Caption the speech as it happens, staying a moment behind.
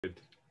Good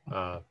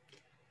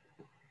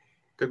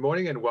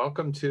morning and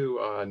welcome to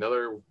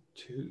another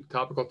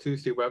Topical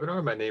Tuesday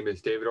webinar. My name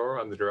is David Orr.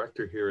 I'm the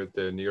director here at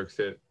the New York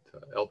State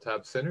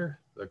LTAP Center,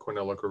 the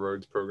Cornell Local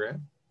Roads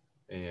program.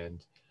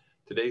 And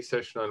today's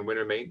session on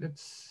winter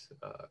maintenance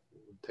will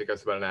take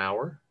us about an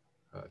hour.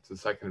 It's the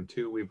second of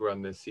two we've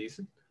run this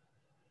season.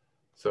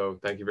 So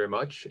thank you very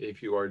much.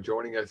 If you are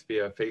joining us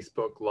via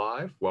Facebook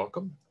Live,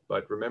 welcome.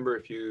 But remember,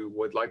 if you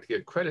would like to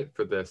get credit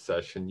for this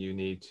session, you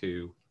need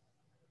to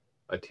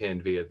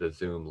attend via the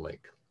Zoom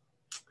link.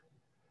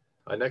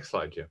 Next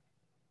slide, Jim.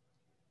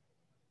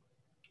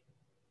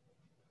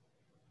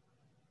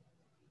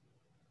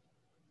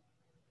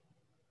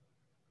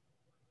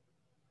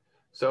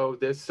 So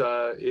this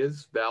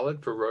is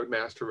valid for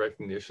Roadmaster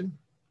recognition.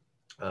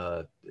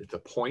 It's a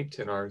point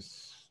in our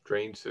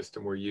strange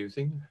system we're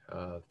using.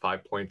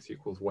 5 points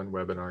equals 1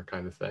 webinar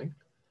kind of thing.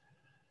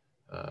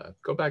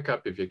 Go back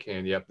up if you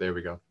can. Yep, there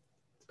we go.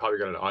 It's probably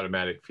got an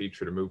automatic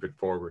feature to move it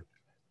forward.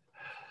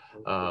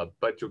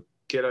 But you'll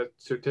get a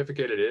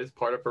certificate. It is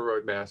part of a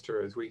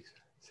Roadmaster, as we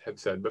have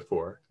said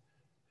before,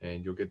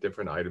 and you'll get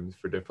different items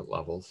for different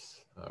levels.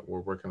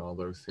 We're working on all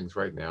those things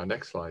right now.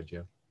 Next slide,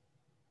 Jim.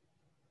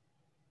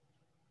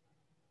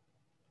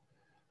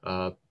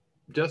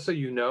 Just so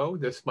you know,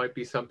 this might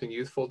be something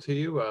useful to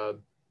you.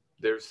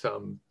 There's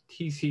some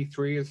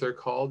TC3, as they're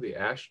called, the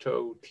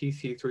AASHTO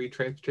TC3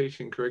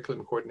 Transportation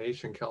Curriculum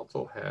Coordination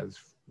Council has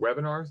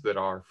webinars that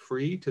are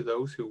free to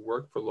those who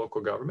work for local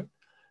government.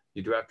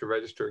 You do have to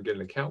register and get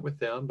an account with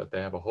them, but they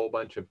have a whole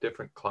bunch of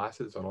different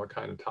classes on all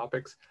kinds of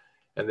topics.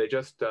 And they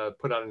just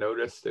put out a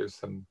notice. There's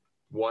some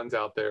ones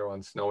out there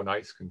on snow and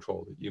ice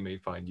control that you may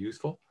find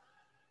useful.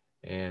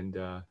 And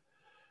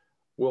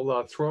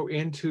we'll throw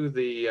into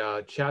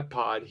the chat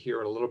pod here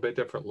in a little bit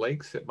different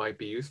links that might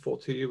be useful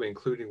to you,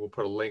 including we'll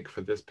put a link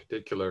for this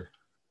particular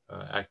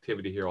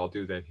activity here. I'll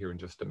do that here in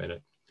just a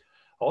minute.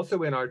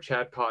 Also in our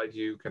chat pod,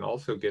 you can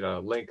also get a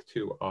link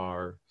to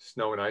our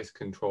snow and ice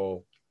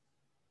control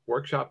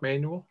workshop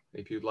manual.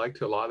 If you'd like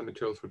to, a lot of the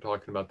materials we're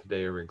talking about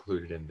today are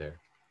included in there.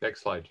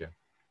 Next slide, Jim.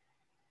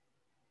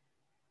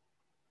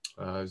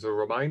 As a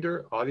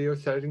reminder, audio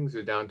settings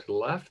are down to the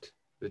left.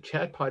 The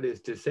chat pod is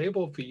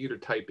disabled for you to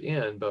type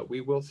in, but we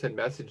will send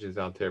messages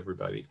out to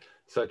everybody,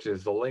 such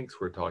as the links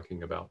we're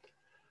talking about.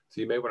 So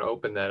you may want to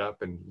open that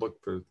up and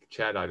look for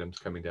chat items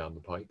coming down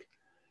the pike.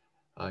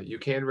 You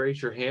can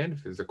raise your hand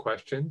if there's a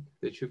question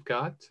that you've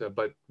got,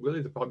 but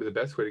really probably the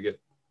best way to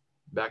get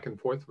back and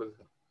forth with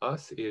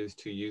us is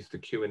to use the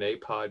Q&A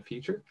pod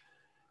feature.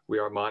 We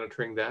are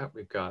monitoring that.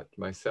 We've got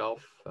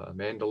myself,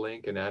 Amanda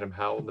Link, and Adam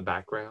Howell in the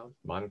background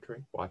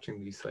monitoring,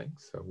 watching these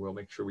things. So we'll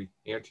make sure we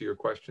answer your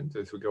questions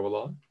as we go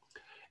along.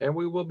 And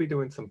we will be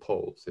doing some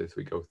polls as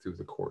we go through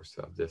the course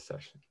of this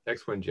session.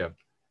 Next one, Jim.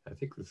 I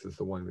think this is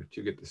the one that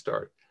you get to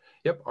start.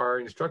 Yep, our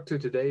instructor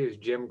today is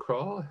Jim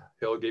Craw.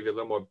 He'll give you a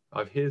little more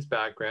of his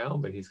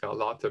background, but he's got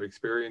lots of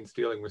experience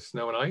dealing with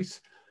snow and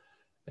ice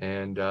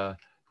and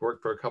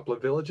worked for a couple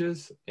of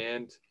villages.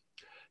 And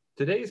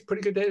today is a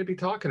pretty good day to be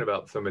talking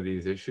about some of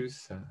these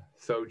issues.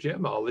 So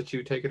Jim, I'll let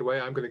you take it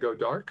away. I'm going to go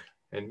dark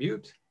and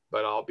mute,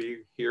 but I'll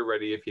be here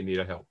ready if you need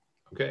a help.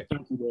 Okay.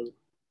 Thank you,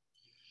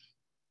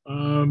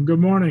 David. Good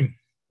morning.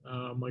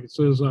 Like it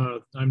says,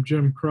 I'm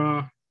Jim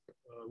Craw,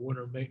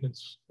 winter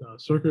maintenance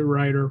circuit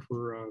rider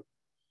for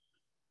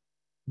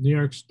New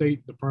York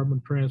State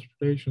Department of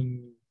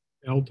Transportation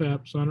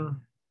LTAP Center,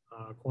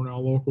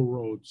 Cornell Local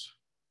Roads.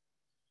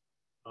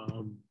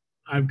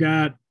 I've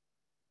got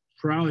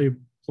probably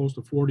close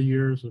to 40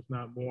 years, if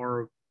not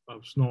more,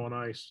 of snow and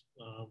ice.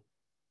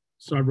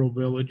 Several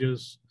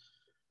villages,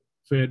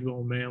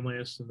 Fayetteville,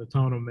 Manlius, and the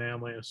town of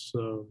Manlius,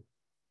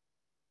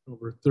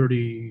 over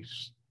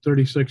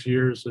 36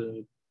 years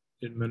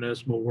in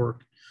municipal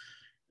work.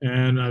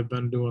 And I've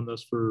been doing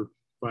this for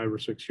 5 or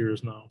 6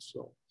 years now,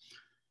 so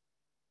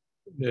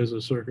as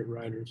a circuit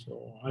rider.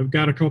 So I've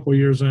got a couple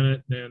years in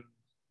it and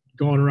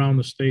going around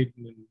the state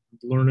and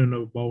learning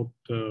about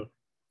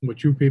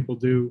what you people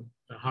do,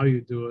 how you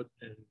do it,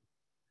 and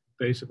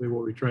basically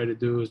what we try to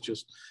do is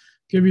just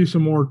give you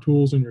some more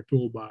tools in your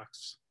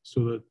toolbox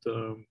so that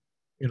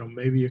you know,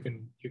 maybe you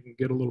can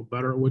get a little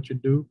better at what you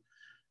do.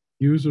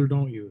 Use or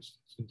don't use,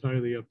 it's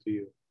entirely up to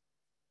you.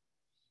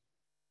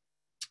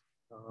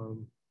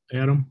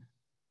 Adam,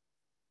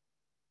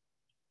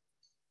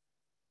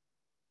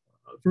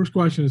 the first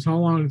question is, how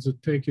long does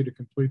it take you to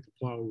complete the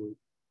plow route?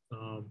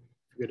 If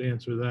you could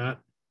answer that.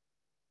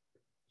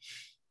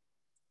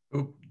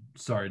 Oh,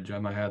 sorry,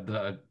 Jim, I had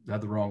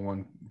the wrong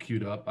one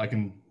queued up. I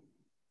can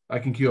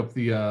queue up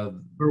the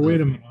or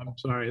wait a minute, I'm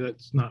sorry,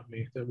 that's not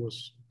me. That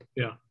was,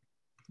 yeah.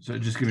 So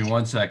just give me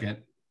 1 second.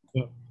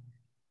 Yep.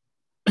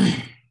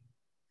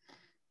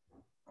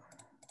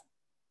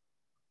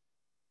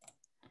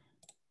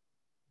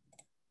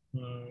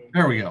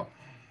 There we go.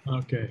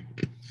 Okay.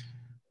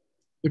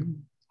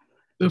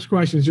 This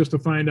question is just to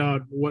find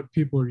out what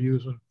people are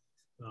using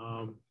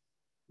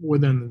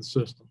within the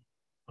system.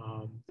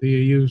 Do you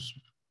use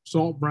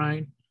salt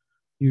brine,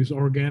 use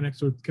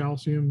organics with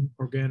calcium,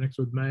 organics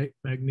with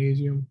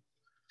magnesium,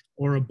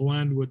 or a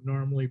blend would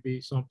normally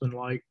be something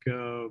like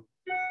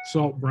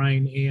salt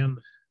brine and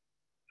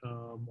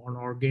an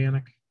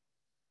organic,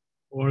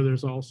 or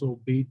there's also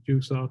beet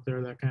juice out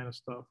there, that kind of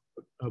stuff.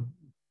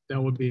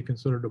 That would be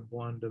considered a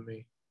blend to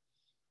me.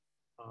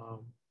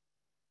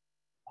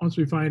 Once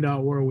we find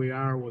out where we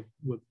are with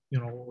you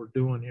know what we're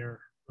doing here,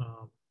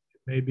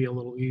 it may be a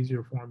little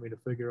easier for me to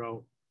figure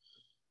out,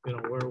 you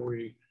know,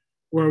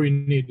 where we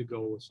need to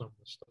go with some of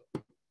this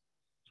stuff.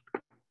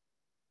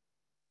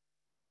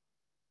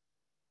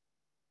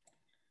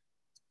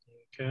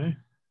 Okay. I'm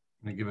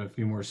gonna give it a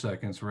few more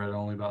seconds. We're at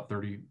only about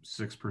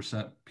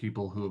 36%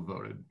 people who have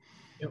voted.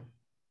 Yep.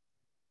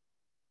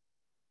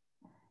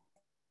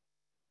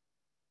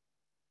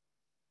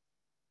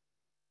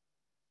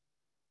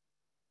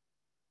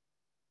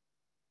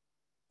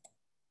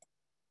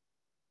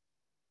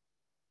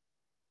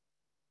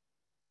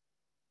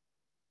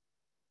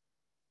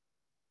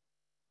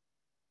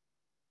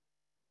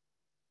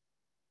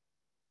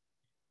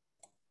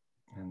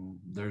 And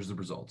there's the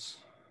results.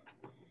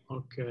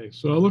 Okay,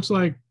 so it looks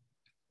like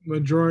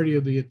majority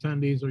of the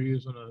attendees are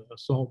using a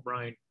salt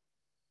brine,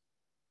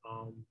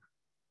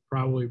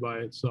 probably by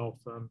itself.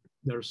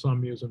 There's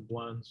some using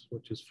blends,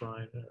 which is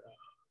fine.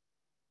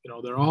 You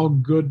know, they're all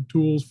good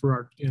tools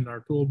for in our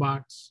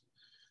toolbox.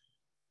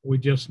 We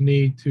just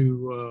need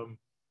to,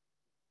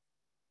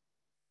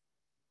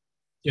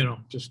 you know,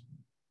 just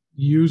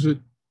use it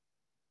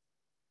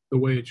the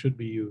way it should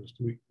be used.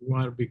 We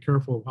want to be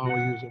careful of how we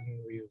use it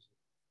when we use it.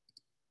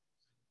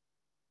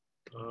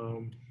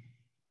 Okay.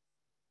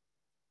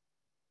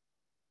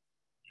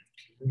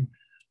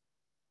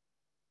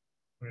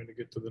 Trying to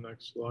get to the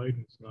next slide,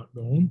 it's not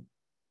going.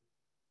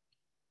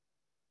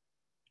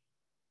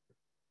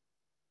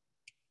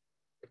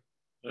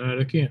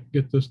 I can't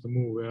get this to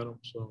move, Adam,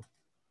 so.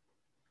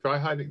 Try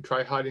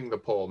hiding the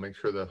poll. Make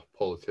sure the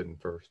poll is hidden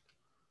first.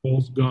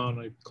 Poll's gone,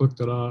 I clicked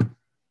it on.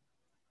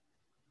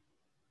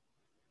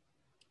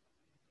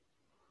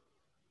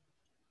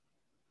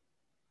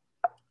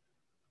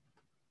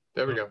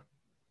 There we go.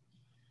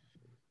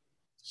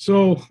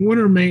 So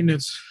winter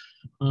maintenance,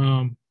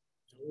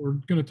 we're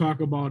going to talk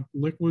about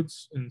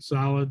liquids and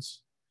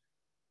solids.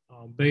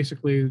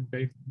 Basically,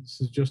 this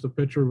is just a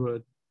picture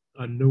of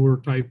a newer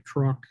type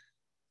truck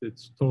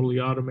that's totally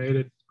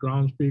automated.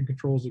 Ground speed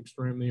control is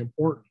extremely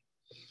important.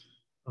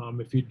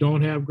 If you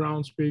don't have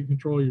ground speed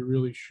control, you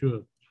really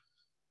should.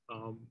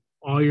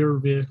 All your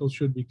vehicles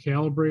should be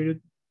calibrated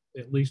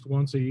at least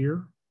once a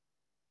year.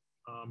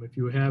 If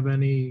you have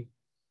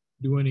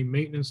do any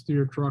maintenance to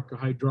your truck,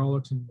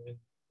 hydraulics and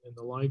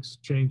the likes,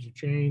 change the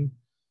chain,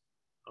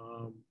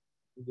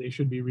 they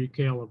should be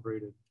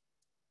recalibrated.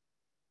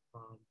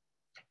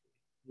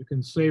 You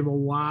can save a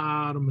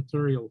lot of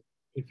material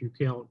if you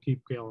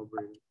keep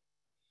calibrated.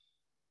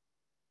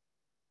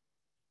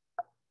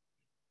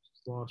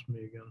 Just lost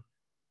me again.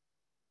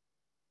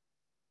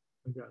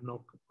 I got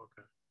no,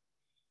 okay.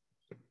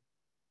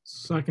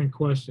 Second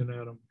question,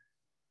 Adam.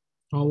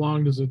 How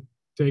long does it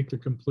take to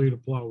complete a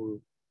plow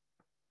route?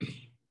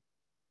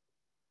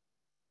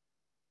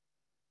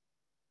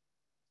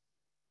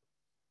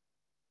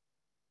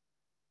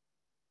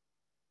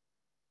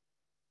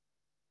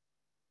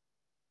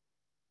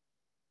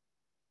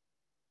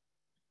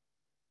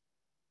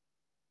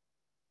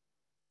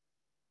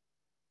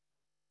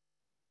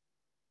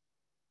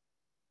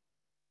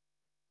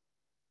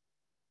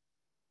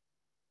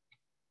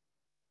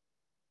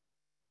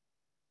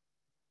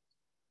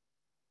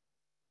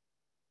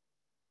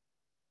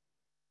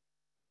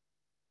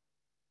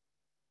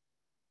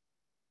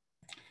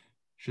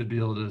 Should be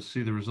able to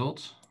see the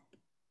results.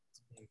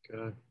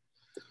 Okay.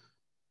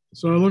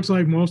 So it looks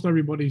like most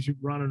everybody's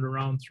running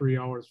around 3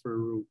 hours for a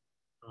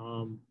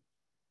route.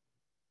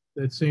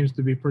 That seems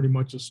to be pretty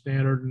much a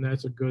standard, and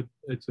it's a good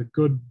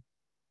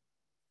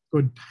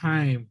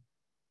time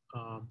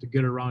to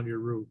get around your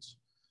routes.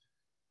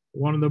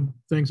 One of the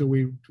things that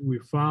we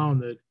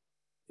found that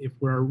if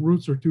our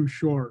routes are too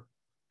short,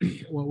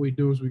 what we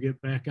do is we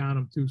get back on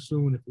them too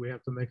soon if we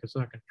have to make a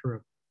second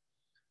trip.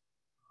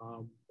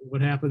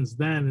 What happens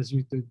then is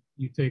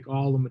you take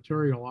all the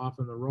material off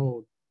in the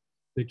road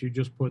that you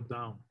just put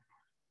down.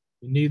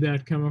 You need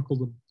that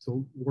chemical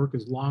to work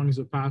as long as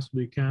it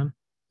possibly can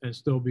and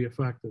still be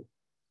effective.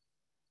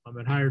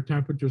 At higher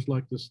temperatures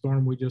like the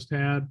storm we just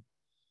had,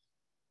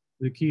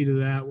 the key to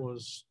that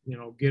was, you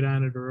know, get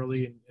on it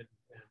early and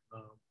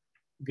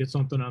get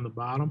something on the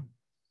bottom.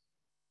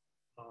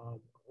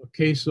 A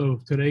case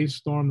of today's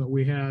storm that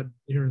we had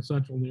here in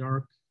central New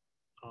York,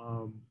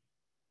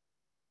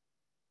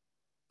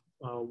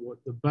 what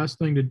the best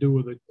thing to do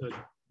with a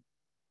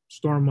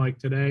storm like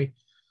today,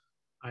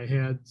 I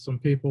had some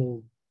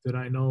people that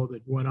I know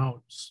that went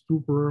out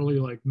super early,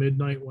 like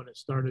midnight when it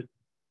started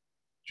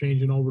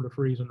changing over to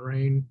freezing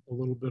rain, a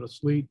little bit of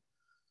sleet.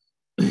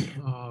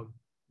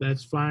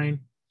 That's fine.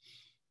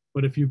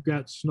 But if you've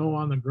got snow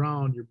on the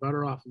ground, you're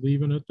better off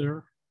leaving it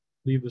there,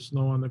 leave the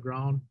snow on the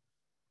ground,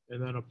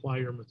 and then apply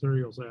your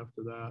materials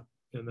after that,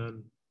 and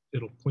then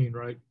it'll clean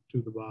right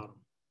to the bottom.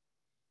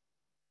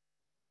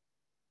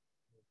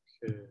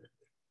 Okay.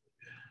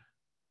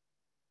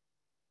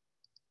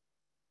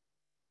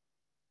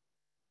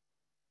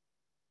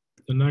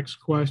 The next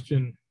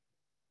question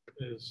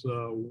is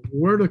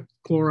where do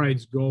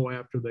chlorides go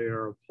after they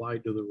are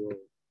applied to the road?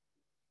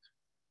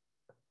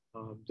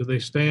 Do they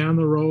stay on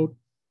the road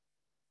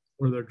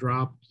or they're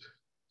dropped?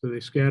 Do they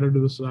scatter to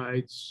the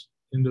sides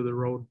into the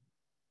road,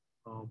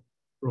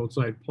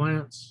 roadside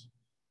plants,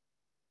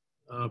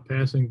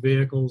 passing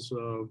vehicles,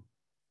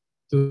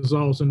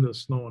 dissolves into the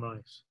snow and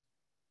ice?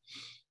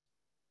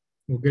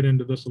 We'll get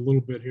into this a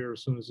little bit here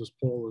as soon as this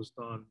poll is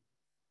done,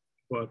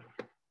 but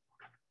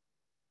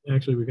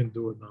actually we can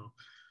do it now.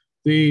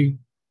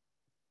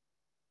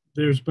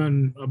 There's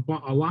been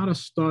a lot of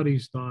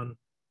studies done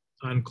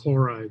on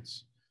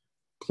chlorides.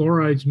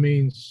 Chlorides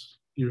means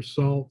your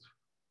salt,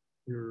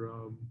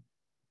 your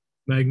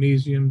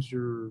magnesiums,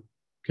 your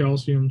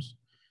calciums,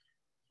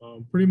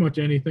 pretty much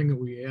anything that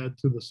we add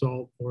to the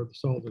salt or the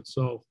salt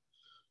itself.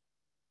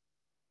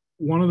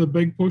 One of the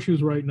big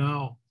pushes right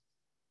now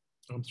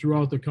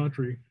throughout the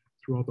country,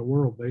 throughout the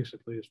world,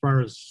 basically, as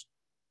far as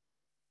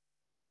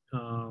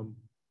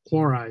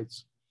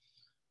chlorides,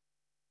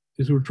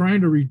 is we're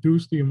trying to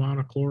reduce the amount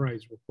of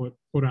chlorides we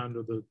put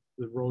onto the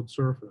road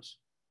surface.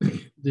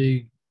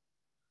 The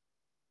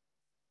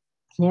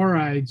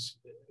chlorides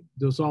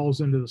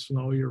dissolves into the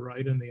snow, you're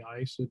right, and the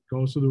ice. It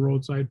goes to the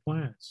roadside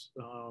plants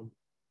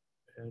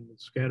and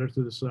it's scattered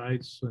to the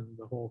sides and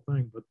the whole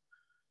thing. But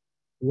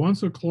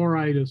once a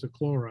chloride is a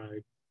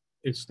chloride,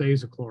 it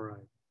stays a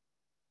chloride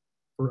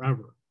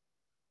forever.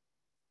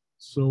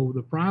 So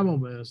the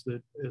problem is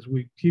that as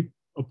we keep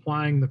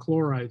applying the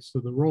chlorides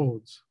to the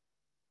roads,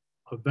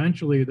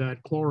 eventually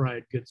that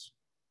chloride gets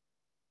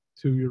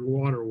to your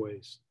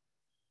waterways.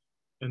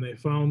 And they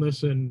found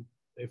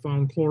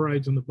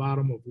chlorides in the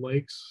bottom of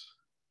lakes,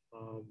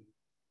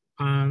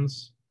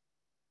 ponds,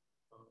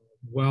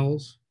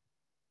 wells,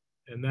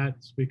 and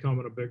that's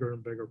becoming a bigger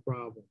and bigger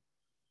problem.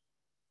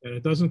 And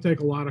it doesn't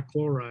take a lot of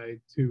chloride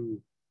to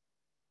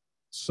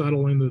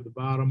settle into the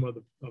bottom of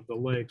the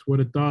lakes. What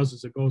it does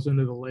is it goes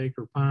into the lake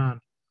or pond,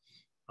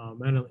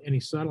 and any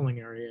settling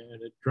area,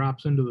 and it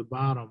drops into the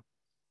bottom.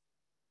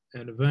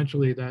 And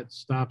eventually that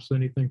stops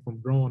anything from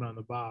growing on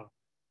the bottom.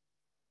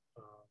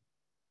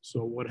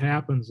 So what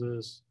happens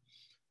is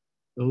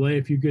the lake,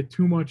 if you get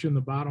too much in the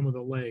bottom of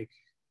the lake,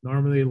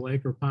 normally the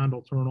lake or pond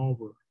will turn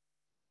over,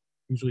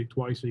 usually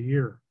twice a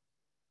year.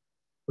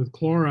 With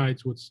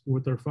chlorides,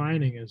 what they're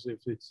finding is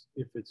if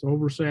it's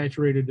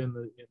oversaturated in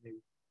the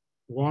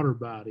water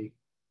body,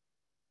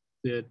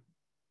 that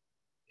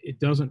it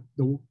doesn't,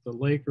 the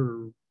lake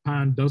or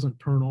pond doesn't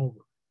turn over.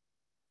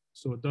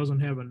 So it doesn't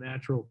have a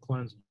natural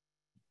cleansing.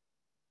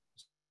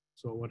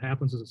 So what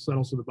happens is it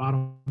settles to the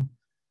bottom,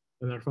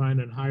 and they're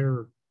finding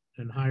higher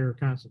and higher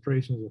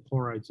concentrations of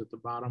chlorides at the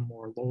bottom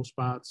or low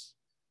spots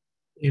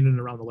in and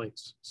around the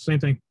lakes. Same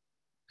thing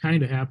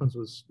kind of happens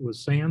with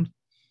sand.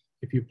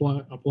 If you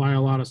apply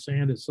a lot of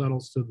sand, it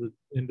settles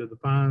into the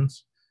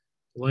ponds,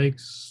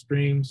 lakes,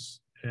 streams,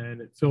 and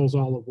it fills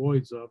all the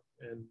voids up,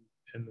 and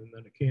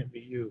then it can't be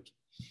used.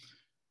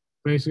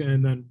 Basically,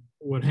 and then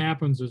what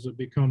happens is it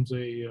becomes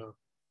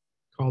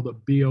called a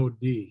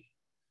BOD,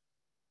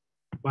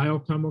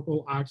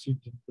 biochemical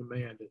oxygen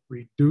demand. It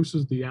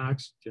reduces the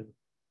oxygen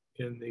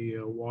in the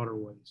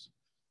waterways.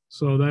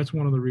 So that's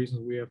one of the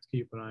reasons we have to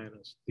keep an eye on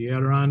this. The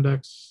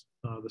Adirondacks,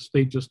 the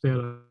state just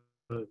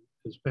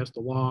has passed a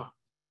law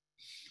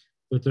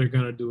that they're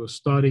going to do a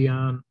study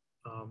on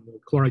the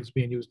chlorides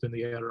being used in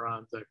the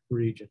Adirondack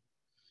region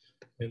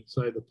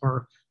inside the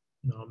park.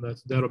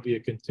 That'll be a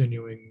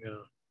continuing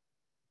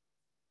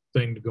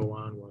thing to go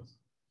on with.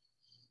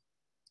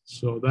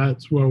 So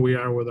that's where we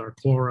are with our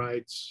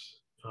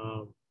chlorides.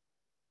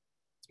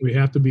 We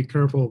have to be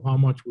careful of how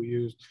much we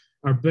use.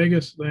 Our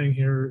biggest thing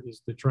here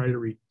is to try to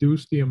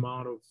reduce the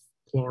amount of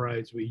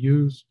chlorides we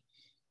use,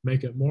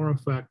 make it more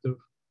effective.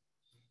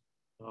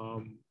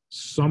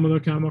 Some of the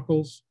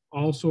chemicals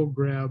also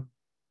grab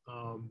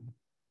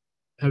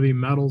heavy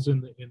metals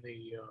in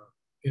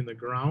the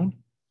ground.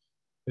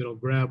 It'll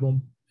grab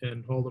them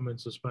and hold them in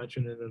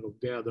suspension, and it'll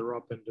gather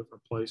up in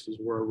different places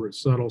wherever it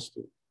settles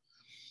to.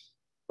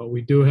 But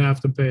we do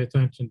have to pay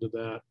attention to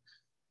that.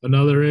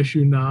 Another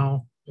issue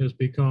now has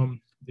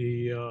become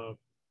the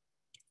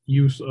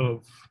use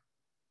of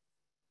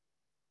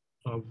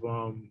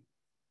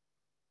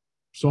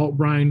salt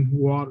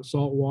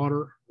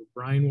water, or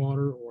brine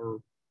water, or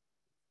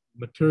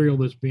material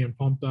that's being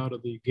pumped out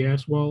of the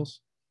gas wells.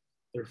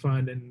 They're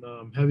finding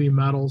heavy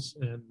metals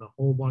and a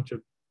whole bunch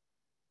of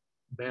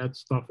bad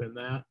stuff in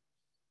that.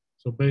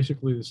 So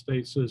basically the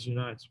state says you're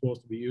not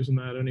supposed to be using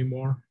that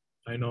anymore.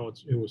 I know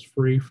it was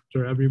free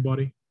to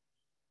everybody,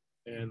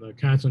 and the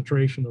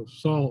concentration of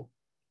salt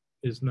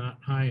is not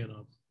high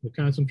enough. The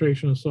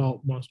concentration of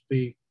salt must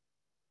be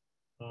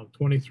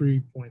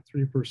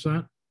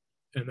 23.3%,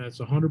 and that's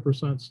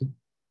 100%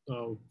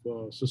 of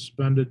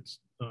suspended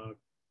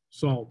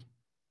salt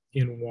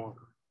in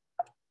water.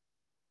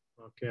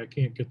 Okay, I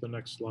can't get the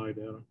next slide,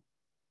 Adam.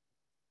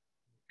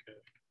 Okay.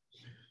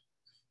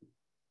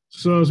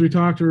 So as we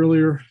talked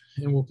earlier,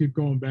 and we'll keep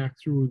going back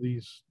through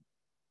these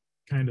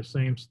kind of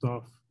same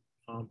stuff,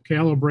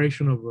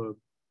 calibration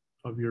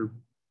of your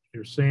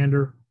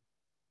sander,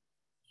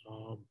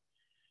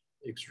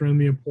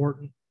 Extremely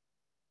important.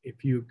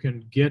 If you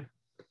can get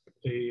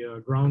a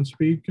ground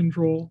speed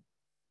control,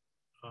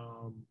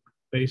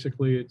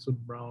 basically it's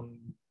around,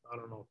 I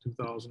don't know,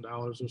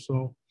 $2,000 or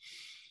so.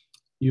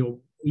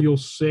 You'll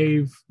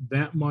save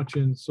that much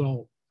in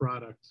salt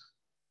product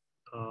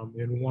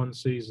in one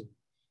season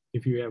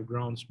if you have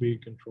ground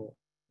speed control.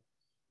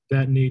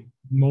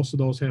 Most of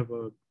those have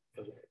a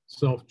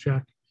self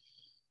check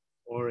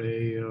or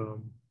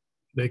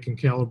they can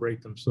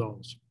calibrate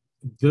themselves.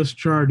 This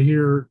chart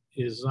here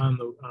is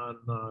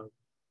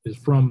is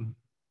from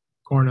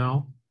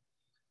Cornell.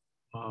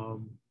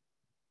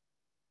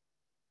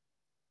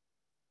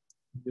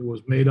 It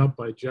was made up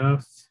by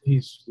Jeff.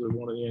 He's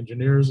one of the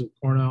engineers at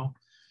Cornell.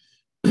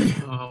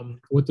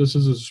 What this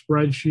is a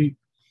spreadsheet,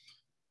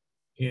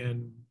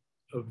 and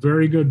a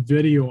very good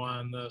video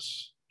on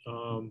this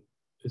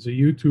is a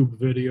YouTube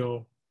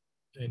video,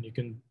 and you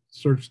can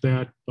search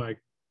that by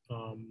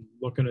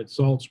looking at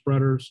salt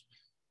spreaders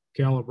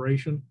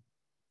calibration,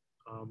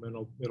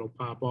 and it'll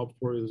pop up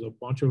for you. There's a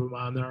bunch of them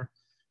on there.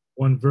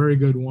 One very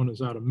good one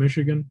is out of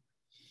Michigan.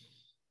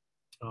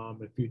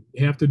 If you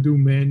have to do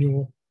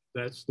manual,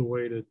 that's the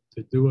way to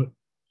do it.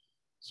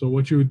 So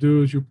what you would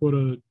do is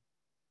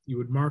you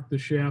would mark the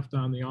shaft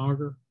on the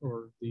auger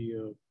or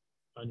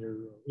on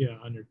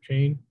your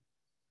chain.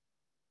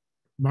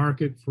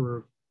 Mark it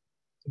for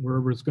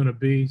wherever it's going to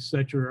be.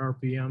 Set your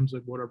RPMs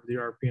at whatever the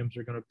RPMs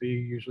are going to be,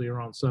 usually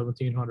around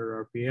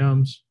 1,700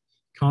 RPMs.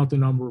 Count the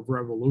number of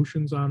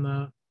revolutions on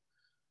that.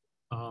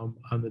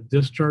 On the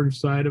discharge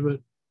side of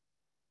it,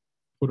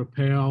 put a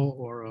pail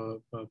or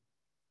a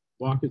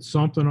bucket,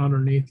 something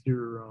underneath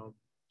your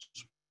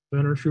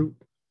spinner chute.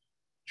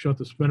 Shut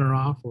the spinner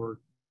off or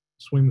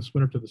swing the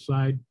spinner to the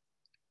side.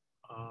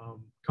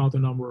 Count the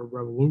number of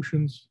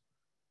revolutions.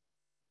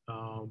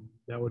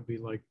 That would be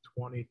like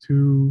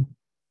 22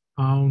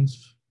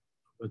 pounds.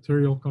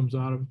 Material comes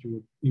out of it.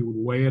 You would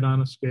weigh it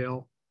on a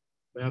scale.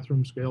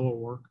 Bathroom scale will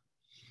work.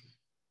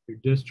 Your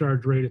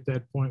discharge rate at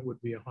that point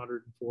would be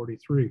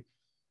 143.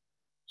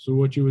 So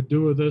what you would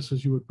do with this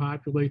is you would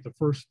populate the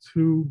first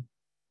two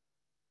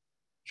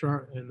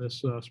chart in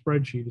this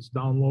spreadsheet. It's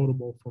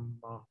downloadable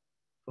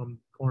from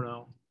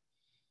Cornell.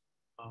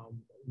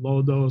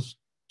 Load those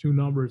two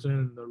numbers in,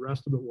 and the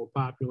rest of it will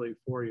populate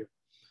for you.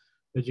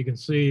 As you can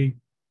see,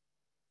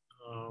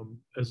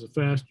 as the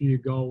faster you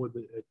go with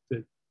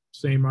the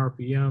same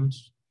RPMs,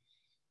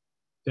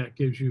 that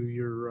gives you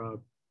your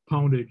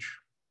poundage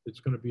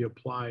that's going to be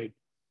applied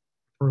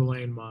per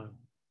lane mile.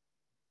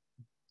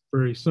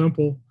 Very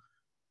simple,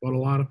 but a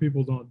lot of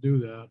people don't do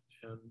that.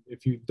 And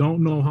if you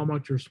don't know how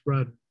much you're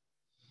spreading,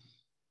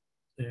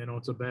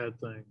 it's a bad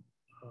thing.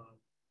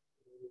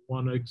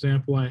 One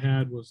example I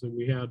had was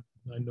that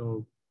I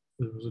know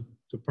there was a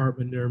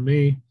department near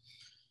me.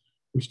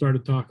 We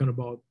started talking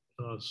about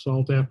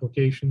salt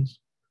applications,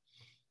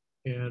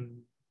 and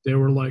they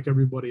were like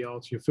everybody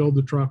else. You filled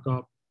the truck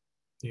up.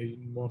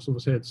 Most of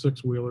us had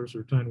 6-wheelers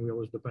or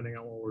 10-wheelers, depending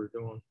on what we were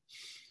doing.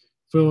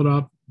 Fill it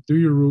up, do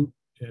your route,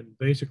 and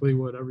basically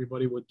what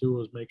everybody would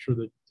do is make sure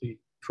that the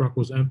truck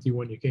was empty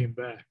when you came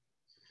back.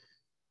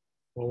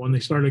 Well, when they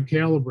started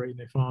calibrating,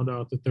 they found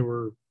out that they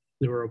were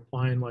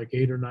applying like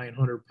 800 or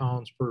 900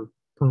 pounds per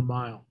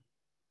mile.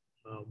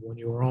 When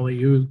you were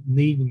only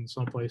needing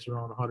someplace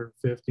around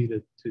 150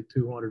 to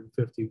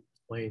 250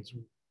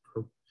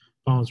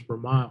 pounds per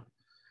mile.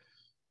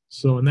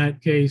 So in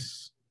that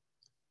case,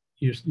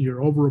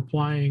 you're over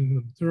applying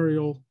the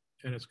material,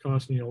 and it's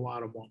costing you a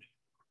lot of money.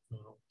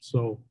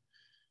 So,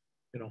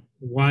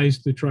 wise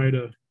to try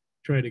to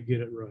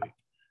get it right.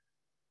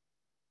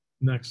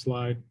 Next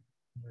slide.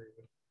 There you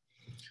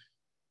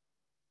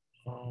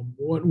go.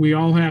 What we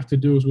all have to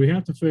do is we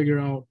have to figure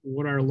out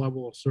what our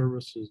level of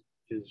service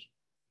is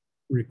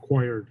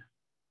required,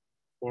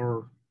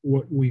 or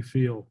what we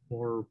feel,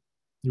 or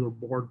your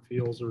board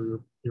feels,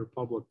 or your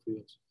public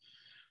feels.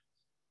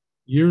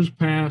 Years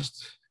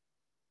past,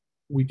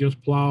 we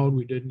just plowed.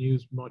 We didn't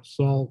use much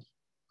salt.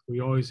 We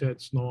always had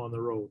snow on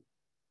the road,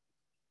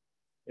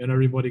 and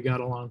everybody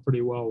got along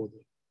pretty well with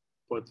it.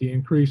 But the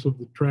increase of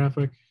the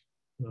traffic,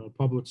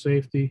 public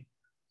safety,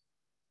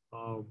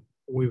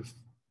 we've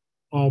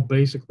all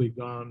basically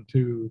gone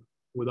to,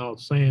 without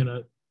saying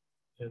it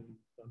and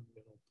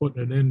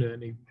putting it into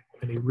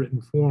any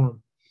written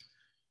form,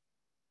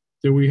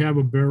 that we have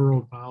a bare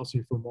road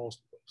policy for most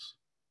of us.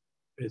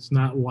 It's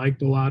not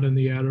liked a lot in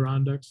the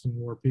Adirondacks and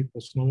where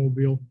people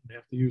snowmobile and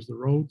have to use the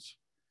roads,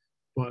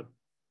 but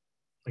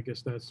I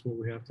guess that's what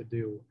we have to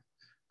do.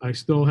 I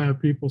still have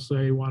people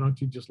say, why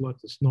don't you just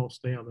let the snow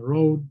stay on the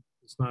road?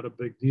 It's not a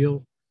big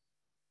deal,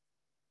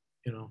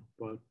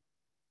 but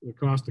the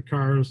cost of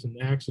cars and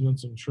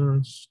accidents,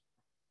 insurance,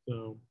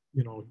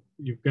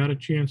 you've got a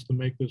chance to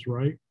make this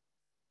right,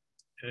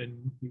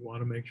 and you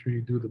want to make sure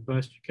you do the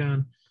best you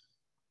can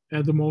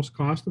at the most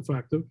cost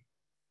effective.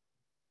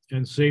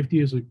 And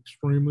safety is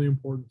extremely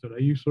important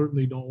today. You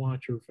certainly don't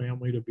want your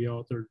family to be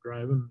out there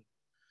driving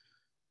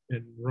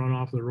and run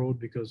off the road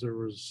because there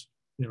was,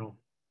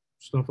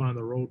 stuff on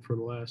the road for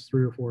the last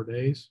 3 or 4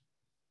 days.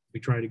 We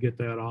try to get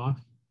that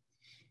off.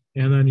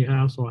 And then you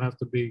also have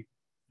to be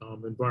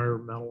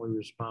environmentally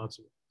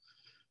responsible.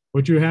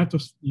 But you have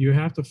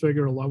to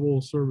figure a level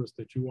of service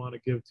that you want to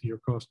give to your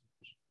customers.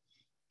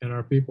 And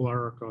our people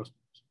are our customers.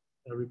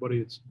 Everybody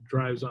that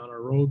drives on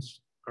our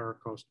roads are our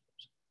customers.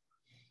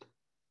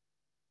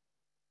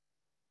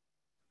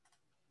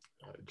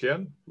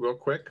 Jim, real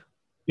quick.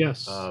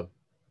 Yes.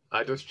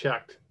 I just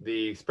checked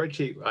the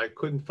spreadsheet. I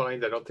couldn't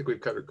find, I don't think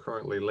we've got it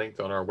currently linked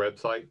on our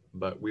website,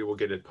 but we will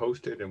get it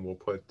posted and we'll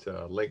put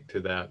a link to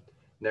that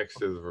next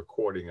to the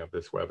recording of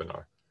this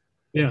webinar.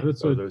 Yeah,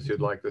 that's so those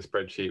who'd like the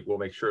spreadsheet, we'll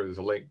make sure there's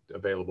a link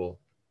available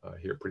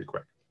here pretty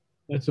quick.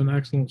 That's an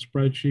excellent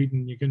spreadsheet,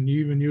 and you can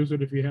even use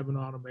it if you have an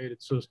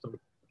automated system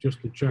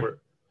just to check.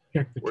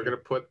 We're gonna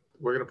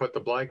put the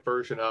blank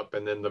version up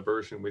and then the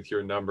version with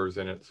your numbers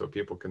in it so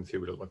people can see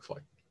what it looks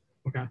like.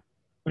 Okay,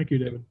 thank you,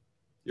 David.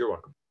 You're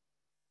welcome.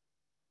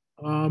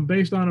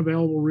 Based on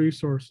available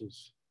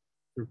resources,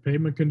 your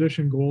pavement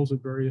condition goals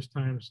at various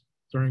times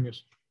during a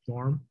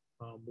storm,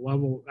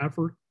 level of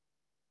effort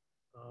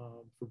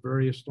for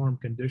various storm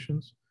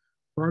conditions,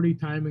 priority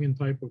timing and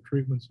type of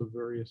treatments of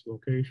various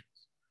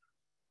locations.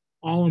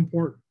 All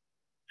important.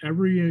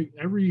 Every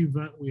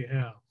event we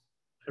have,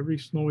 every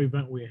snow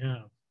event we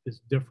have is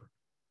different.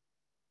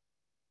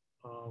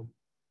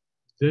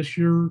 This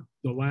year,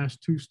 the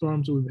last two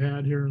storms that we've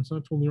had here in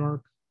central New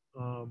York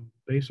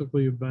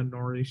basically have been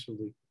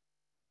nor'easterly.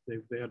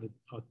 They've had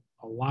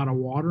a lot of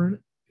water in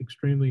it,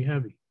 extremely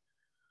heavy.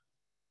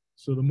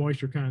 So the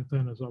moisture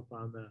content is up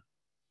on that.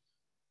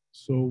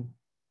 So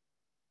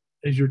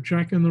as you're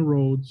checking the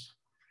roads,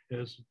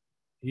 as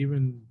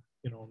even,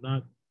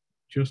 not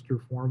just your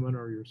foreman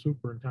or your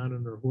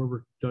superintendent or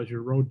whoever does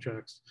your road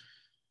checks,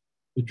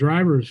 the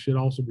drivers should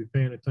also be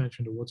paying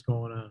attention to what's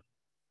going on.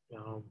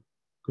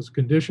 Because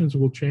conditions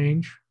will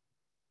change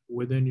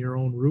within your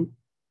own route.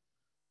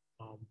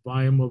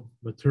 Volume of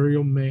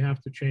material may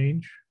have to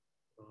change.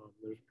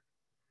 There's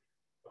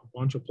a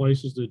bunch of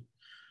places that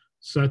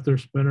set their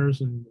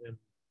spinners and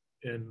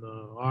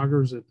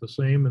augers at the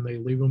same, and they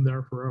leave them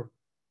there forever.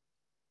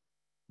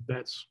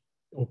 That's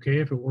okay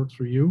if it works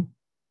for you,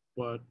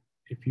 but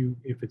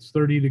if it's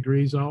 30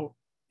 degrees out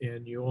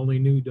and you only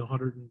need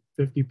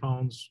 150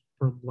 pounds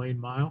per lane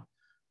mile,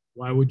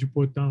 why would you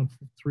put down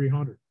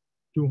 300,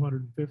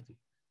 250?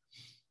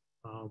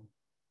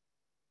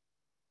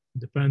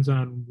 Depends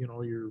on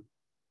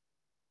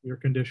your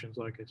conditions,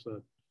 like I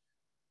said.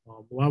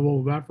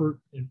 Level of effort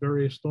in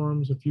various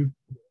storms.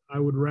 I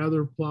would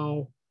rather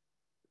plow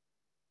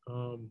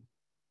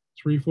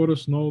 3 foot of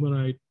snow than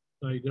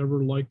I'd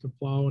ever like to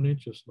plow an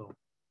inch of snow,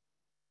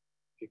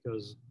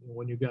 because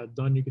when you got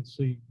done, you could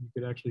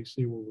actually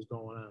see what was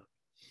going on.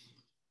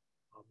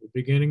 The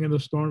beginning of the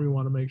storm, you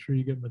want to make sure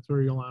you get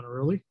material on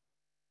early,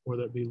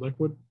 whether it be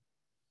liquid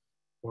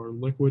or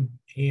liquid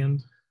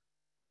and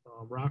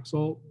rock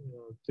salt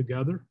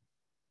together.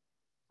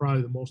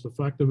 Probably the most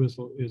effective is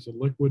a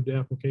liquid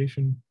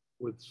application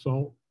with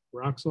salt,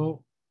 rock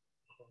salt.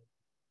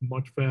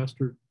 Much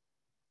faster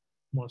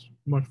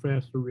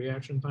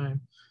reaction time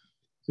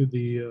to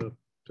the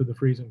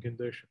freezing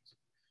conditions.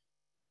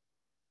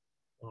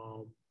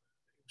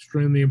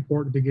 Extremely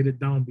important to get it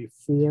down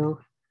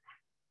before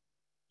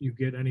you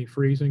get any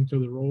freezing to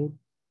the road.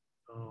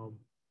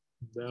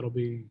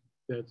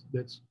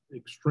 That's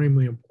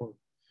extremely important.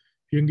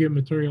 If you can get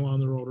material on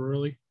the road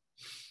early,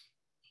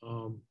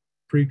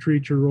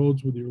 pre-treat your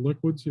roads with your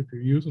liquids. If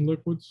you're using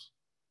liquids,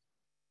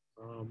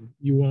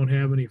 you won't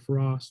have any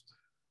frost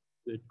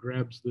that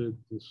grabs the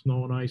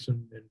snow and ice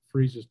and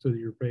freezes to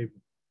your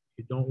pavement.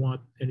 You don't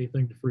want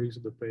anything to freeze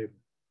to the pavement.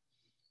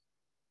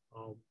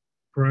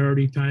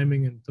 Priority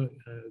timing and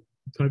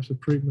types of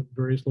treatment in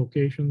various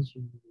locations,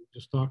 we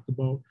just talked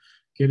about.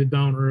 Get it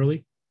down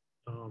early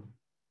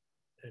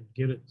and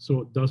get it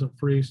so it doesn't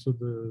freeze to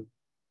the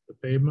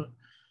pavement.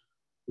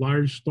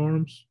 Large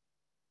storms,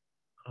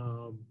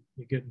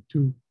 you're getting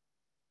 2-3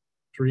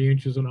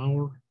 inches an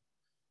hour.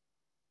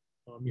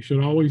 You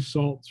should always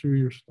salt through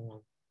your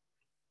storm.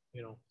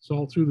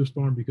 Salt through the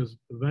storm, because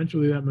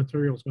eventually that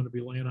material is going to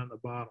be laying on the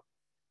bottom.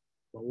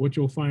 But what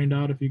you'll find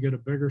out if you get a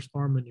bigger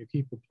storm and you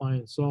keep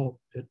applying salt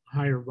at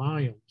higher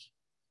volumes,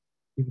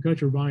 you can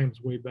cut your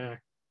volumes way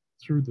back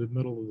through the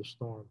middle of the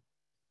storm.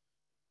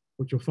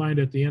 What you'll find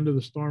at the end of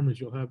the storm is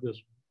you'll have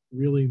this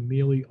really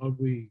mealy,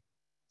 ugly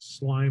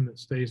slime that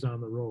stays on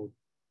the road.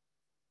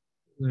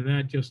 And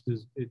that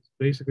it's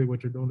basically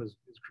what you're doing is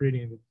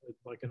creating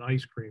like an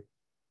ice cream.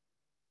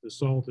 The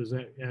salt is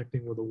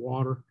acting with the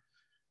water.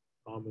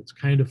 It's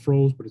kind of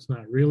froze, but it's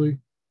not really.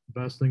 The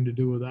best thing to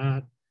do with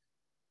that,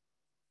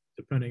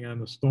 depending on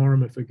the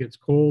storm, if it gets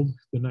cold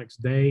the next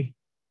day,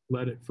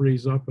 let it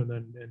freeze up and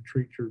then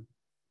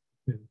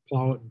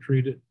plow it and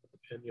treat it,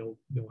 and you'll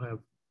have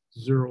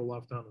 0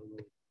 left on the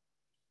road.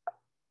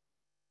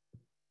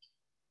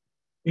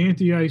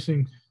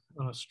 Anti-icing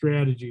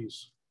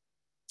strategies.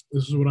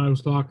 This is what I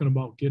was talking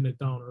about, getting it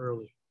down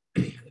early.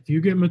 If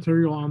you get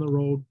material on the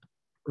road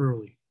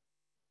early,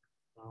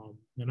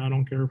 and I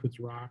don't care if it's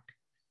rock,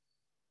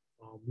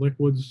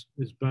 liquids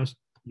is best.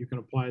 You can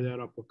apply that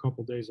up a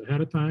couple days ahead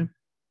of time.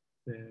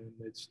 and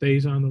it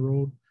stays on the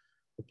road.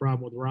 The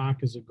problem with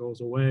rock is it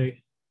goes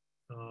away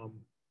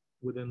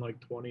within like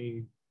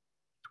 20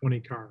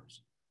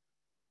 cars.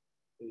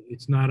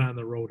 It's not on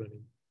the road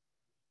anymore.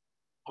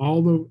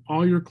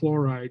 All your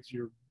chlorides,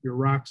 your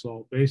rock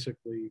salt,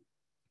 basically,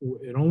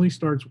 it only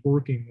starts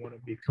working when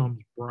it becomes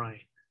brine.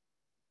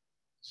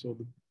 So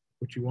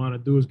what you want to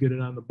do is get it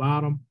on the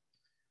bottom.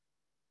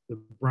 The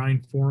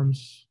brine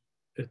forms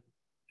at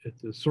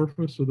the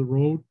surface of the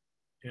road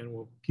and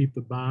will keep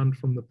the bond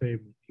from the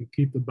pavement. You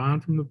keep the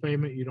bond from the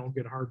pavement, you don't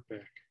get hard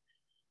pack.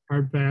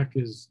 Hard pack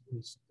is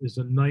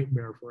a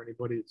nightmare for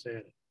anybody that's had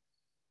it,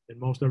 and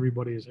most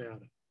everybody has had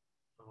it.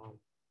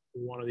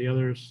 One of the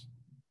other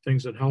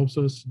things that helps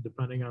us,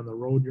 depending on the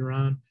road you're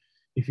on,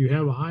 if you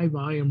have a high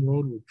volume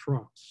road with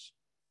trucks,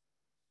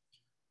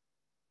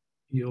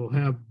 you'll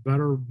have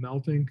better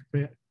melting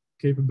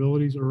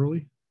capabilities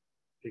early,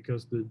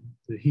 because the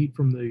heat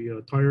from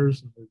the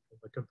tires and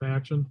the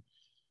compaction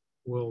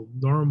will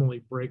normally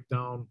break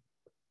down,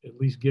 at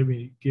least give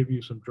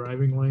you some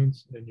driving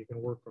lanes, and you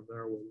can work from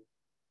there with it.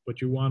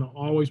 But you want to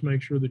always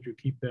make sure that you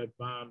keep that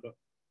bond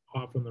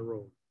off on the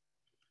road.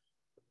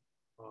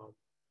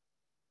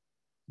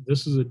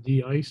 This is a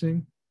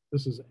de-icing.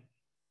 This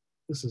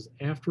is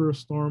after a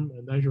storm,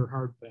 and that's your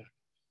hard pack.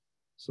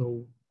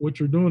 So what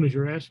you're doing is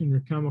you're adding your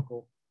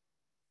chemical,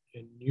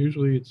 and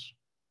usually it's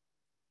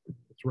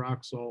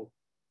rock salt.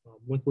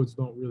 Liquids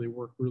don't really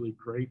work really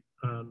great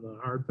on the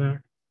hard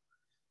pack,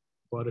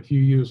 but if you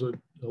use a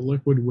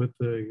liquid with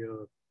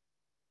a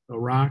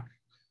rock,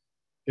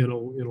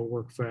 it'll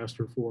work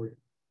faster for you.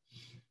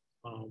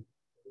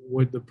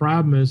 What the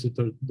problem is that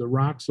the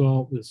rock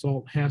salt, the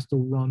salt has to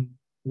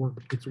work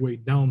its way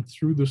down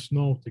through the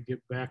snow to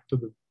get back to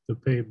the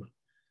pavement,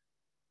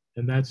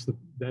 and that's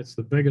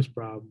the biggest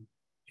problem.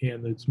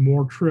 And it's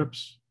more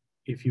trips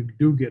if you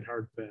do get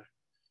hard pack.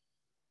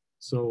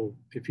 So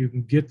if you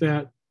can get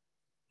that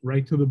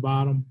right to the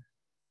bottom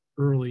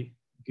early,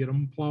 get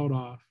them plowed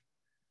off,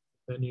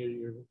 then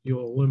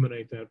you'll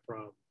eliminate that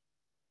problem.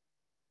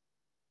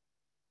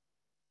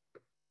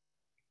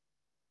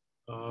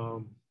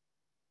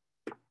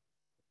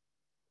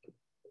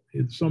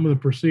 Some of the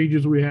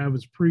procedures we have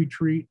is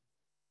pre-treat,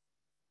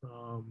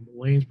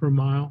 lanes per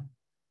mile.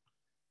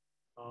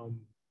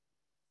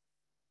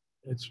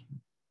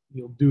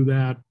 You'll do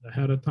that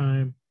ahead of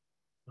time,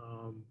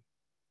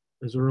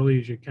 as early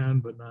as you can,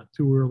 but not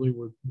too early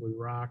with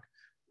rock.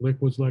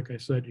 Liquids, like I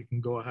said, you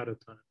can go ahead of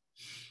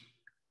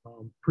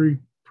time.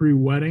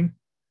 Pre-wetting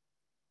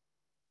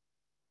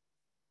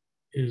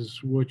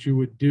is what you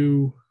would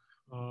do.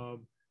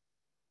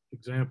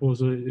 Example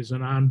is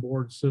an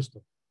onboard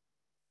system.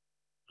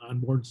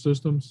 Onboard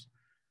systems,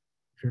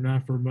 if you're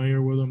not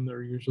familiar with them,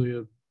 they're usually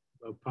a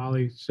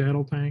poly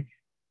saddle tank,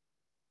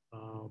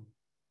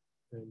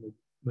 and the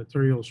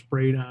material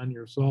sprayed on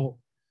your salt,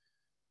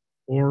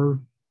 or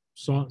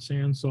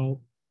sand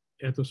salt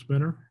at the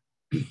spinner.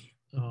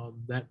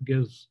 That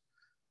gives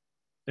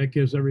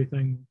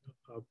everything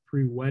a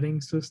pre-wetting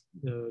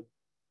system,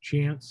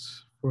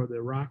 chance for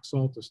the rock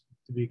salt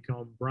to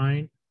become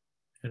brine,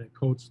 and it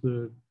coats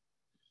your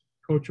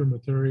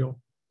material,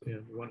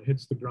 and when it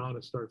hits the ground,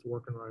 it starts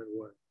working right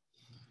away.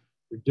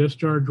 Your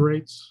discharge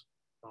rates,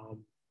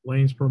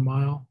 lanes per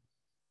mile,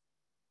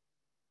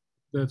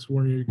 that's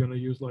when you're going to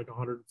use like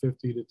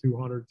 150 to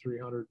 200,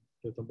 300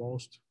 at the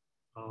most.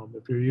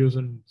 If you're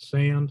using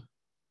sand,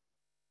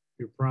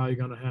 you're probably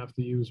going to have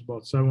to use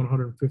about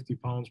 750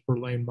 pounds per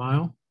lane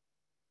mile,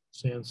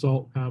 sand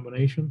salt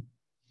combination,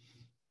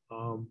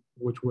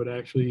 which would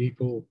actually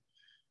equal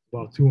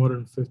about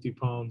 250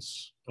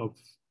 pounds of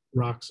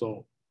rock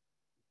salt,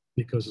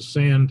 because the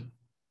sand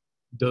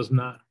does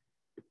not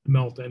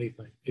melt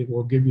anything. It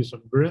will give you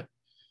some grit,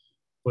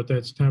 but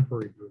that's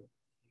temporary grit.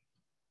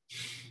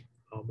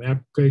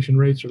 Application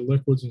rates are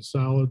liquids and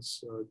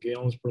solids,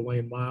 gallons per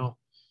lane mile.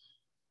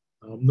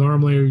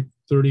 Normally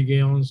 30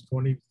 gallons,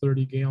 20,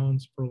 30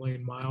 gallons per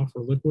lane mile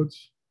for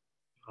liquids.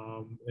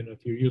 And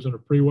if you're using a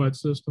pre-wet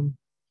system,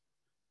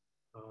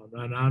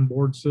 an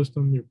onboard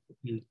system,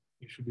 you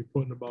should be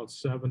putting about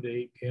 7 to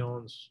 8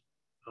 gallons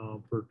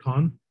per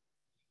ton.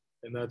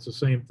 And that's the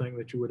same thing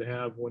that you would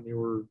have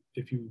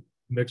if you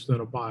mixed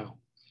in a pile.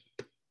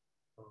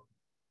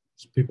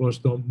 People are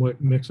still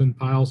mixing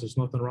piles. There's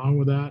nothing wrong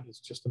with that. It's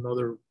just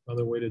another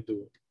way to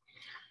do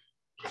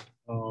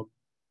it.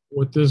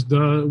 What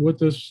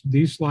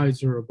these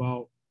slides are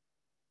about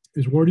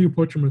is, where do you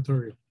put your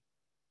material?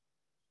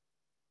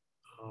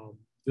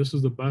 This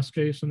is the best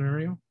case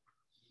scenario.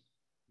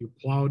 You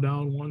plow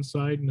down one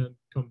side and then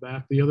come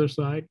back the other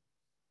side.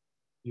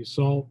 You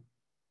salt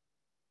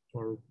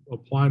or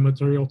apply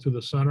material to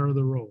the center of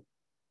the road.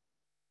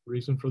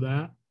 Reason for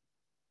that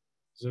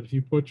is that if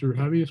you put your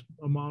heaviest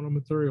amount of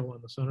material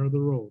in the center of the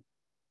road,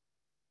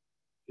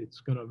 it's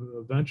going to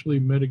eventually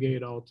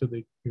mitigate out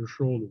to your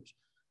shoulders.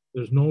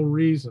 There's no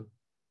reason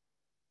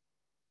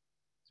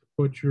to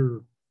put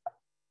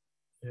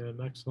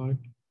next slide.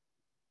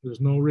 There's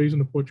no reason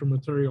to put your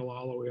material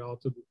all the way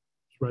out to the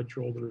thread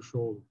shoulder to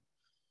shoulder.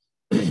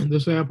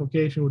 This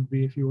application would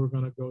be if you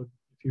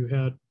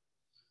had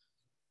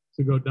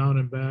to go down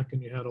and back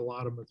and you had a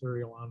lot of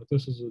material on it.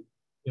 This is a,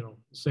 you know,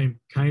 same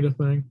kind of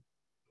thing,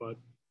 but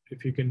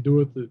if you can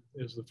do it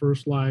as the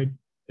first slide,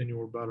 then you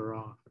were better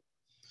off.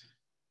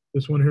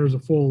 This one here is a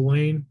full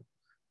lane.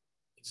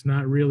 It's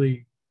not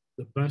really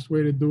the best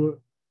way to do it.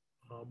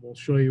 We'll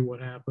show you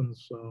what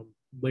happens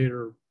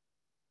later,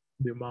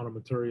 the amount of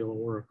material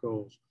and where it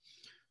goes.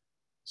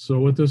 So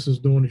what this is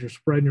doing is you're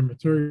spreading your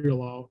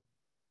material out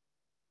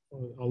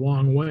a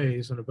long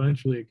ways, and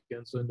eventually it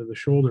gets into the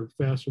shoulder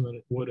faster than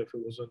it would if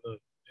it was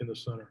in the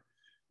center.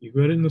 You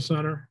get it in the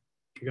center,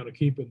 you got to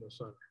keep it in the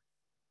center.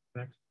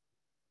 Next.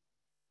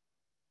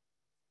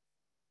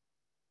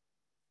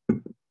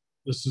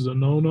 This is a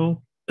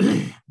no-no.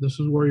 This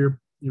is where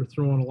you're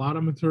throwing a lot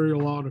of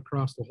material out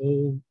across the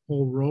whole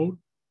road.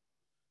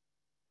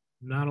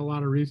 Not a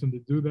lot of reason to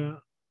do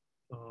that,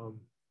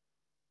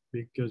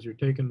 because you're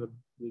taking the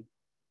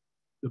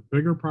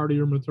bigger part of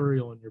your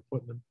material and you're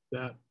putting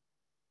that,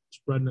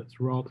 spreading it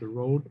throughout the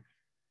road,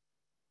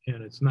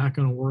 and it's not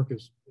going to work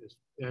as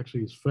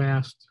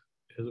fast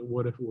as it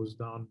would if it was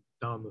down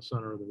the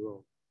center of the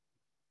road.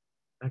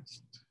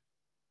 Next.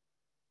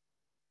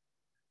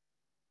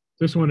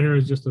 This one here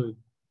is just an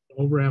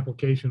over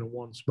application in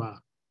one spot.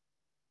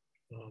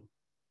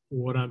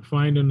 What I'm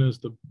finding is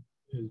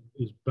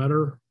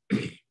better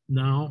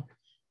now,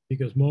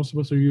 because most of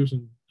us are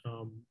using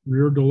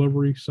rear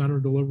delivery, center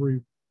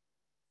delivery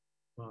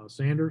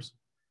sanders.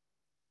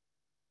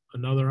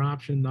 Another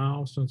option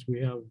now, since we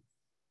have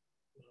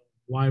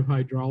live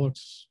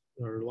hydraulics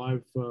or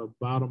live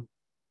bottom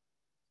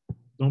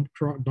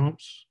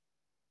dumps,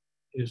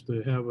 is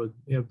to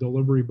have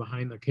delivery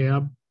behind the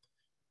cab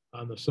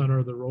on the center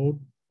of the road.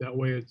 That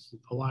way it's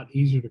a lot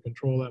easier to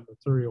control that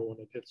material when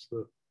it hits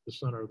the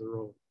center of the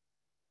road.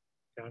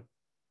 Okay.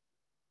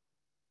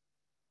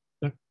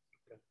 Okay.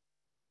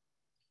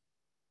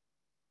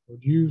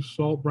 Would use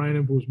salt brine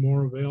if it was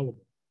more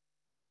available?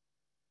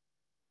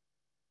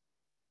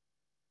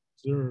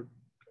 Is there,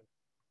 okay.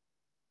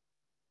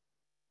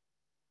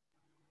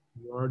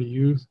 You already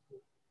use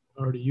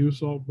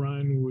salt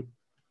brine, would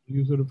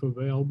use it if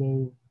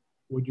available,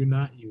 would you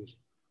not use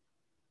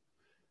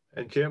it?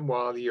 And Jim,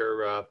 while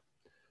you're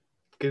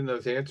getting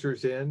those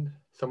answers in,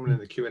 someone in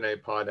the Q&A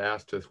pod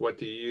asked us, what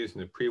do you use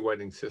in the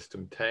pre-wetting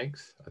system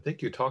tanks? I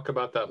think you talk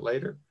about that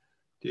later.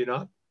 Do you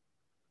not?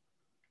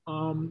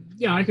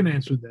 Yeah, I can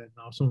answer that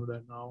now, some of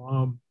that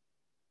now.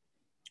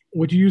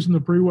 What you use in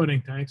the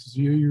pre-wetting tanks is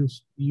you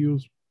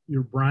use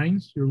your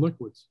brines, your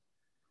liquids.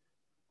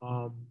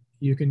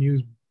 You can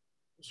use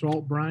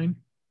salt brine.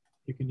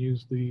 You can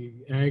use the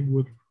ag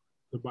with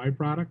the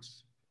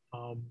byproducts.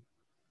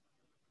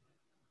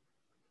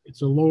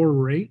 It's a lower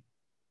rate,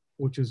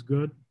 which is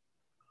good.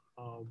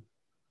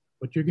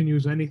 But you can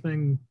use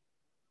anything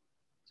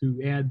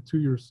to add to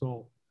your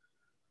salt.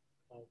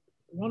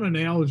 One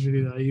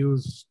analogy that I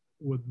use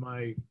with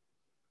my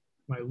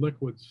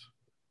liquids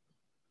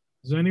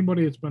is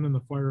anybody that's been in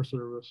the fire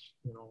service,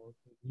 you know,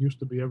 it used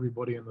to be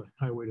everybody in the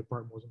highway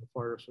department was in the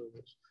fire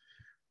service.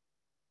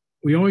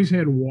 We always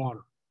had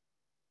water,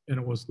 and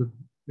it was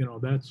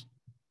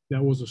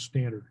that was a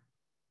standard.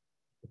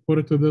 Put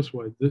it to this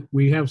way,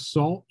 we have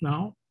salt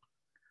now,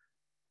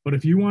 but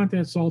if you want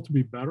that salt to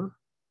be better,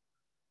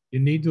 you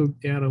need to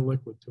add a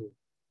liquid to it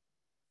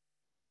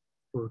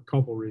for a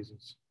couple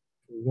reasons.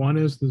 One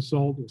is the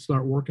salt will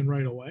start working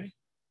right away.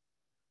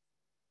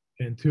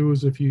 And two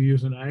is if you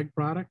use an ag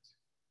product,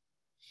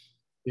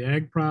 the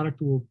ag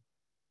product will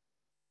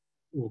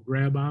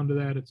grab onto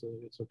that. It's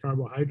a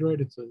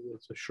carbohydrate. It's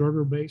a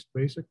sugar based,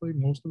 basically.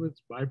 Most of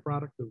it's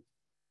byproduct of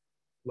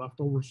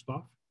leftover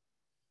stuff.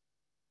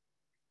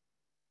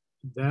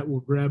 That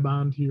will grab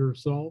onto your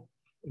salt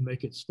and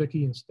make it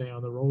sticky and stay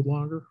on the road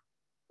longer,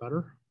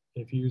 better.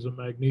 If you use a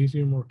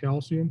magnesium or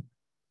calcium,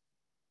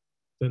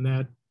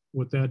 then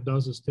what that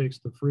does is takes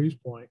the freeze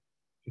point,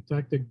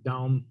 detect it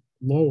down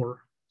lower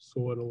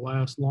so it'll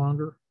last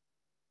longer,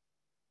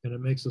 and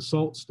it makes the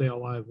salt stay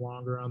alive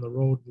longer on the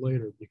road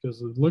later, because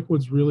the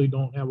liquids really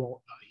don't have a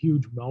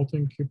huge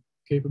melting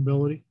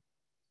capability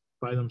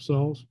by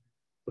themselves.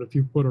 But if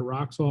you put a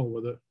rock salt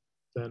with it,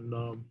 then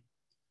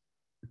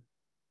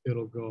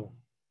it'll go.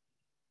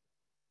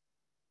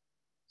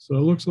 So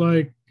it looks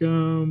like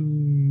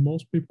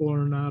most people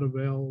are not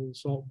available,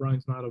 salt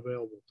brine's not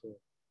available to them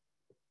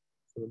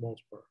for the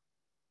most part.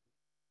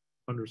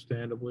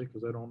 Understandably,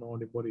 because I don't know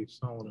anybody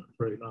selling it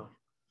right now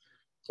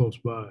close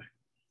by. All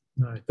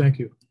right, thank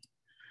you.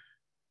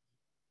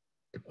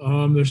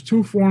 There's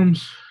two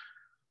forms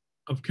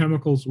of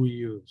chemicals we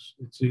use.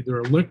 It's either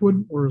a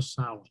liquid or a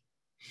solid.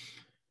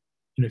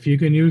 And if you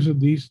can use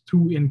these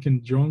two in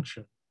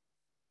conjunction,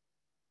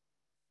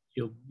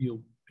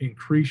 you'll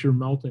increase your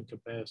melting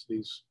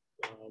capacities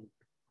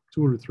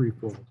 2 or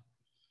 3-fold.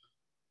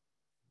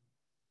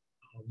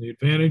 The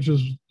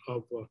advantages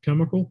of a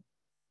chemical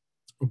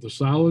of the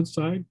solid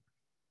side,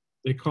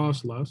 they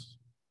cost less.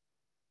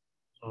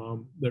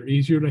 They're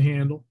easier to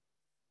handle.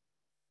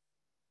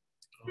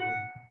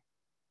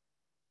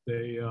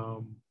 They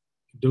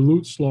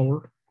dilute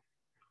slower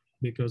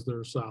because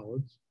they're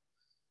solids.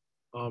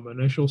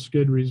 Initial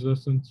skid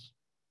resistance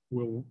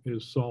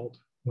is salt.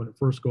 When it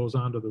first goes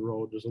onto the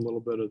road, there's a little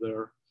bit of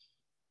there,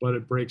 but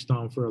it breaks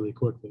down fairly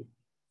quickly.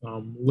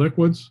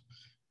 Liquids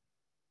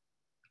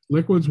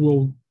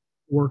will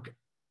work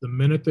the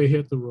minute they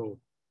hit the road.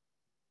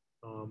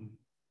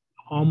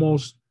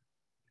 Almost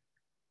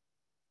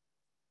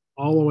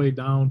all the way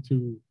down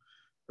to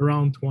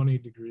around 20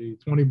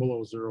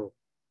 below zero,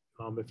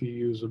 if you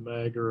use a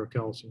mag or a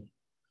calcium.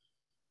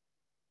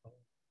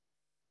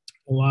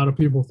 A lot of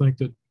people think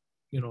that,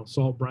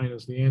 salt brine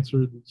is the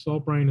answer.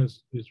 Salt brine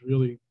is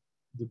really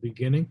the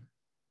beginning,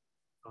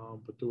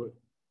 but to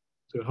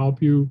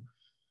help you,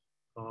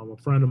 a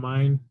friend of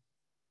mine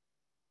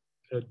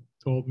had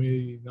told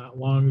me not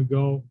long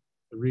ago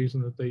the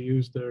reason that they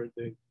use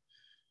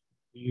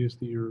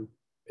your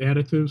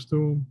additives to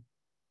them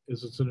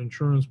is it's an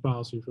insurance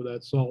policy for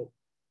that salt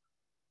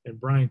and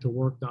brine to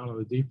work down to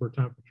the deeper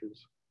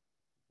temperatures,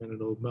 and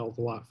it'll melt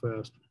a lot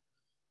faster.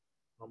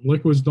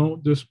 Liquids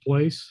don't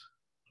displace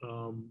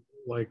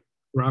like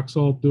rock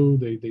salt do.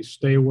 They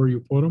stay where you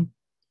put them.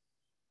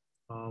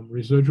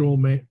 Residual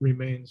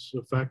remains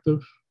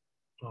effective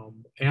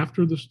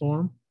after the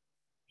storm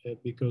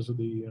because of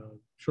the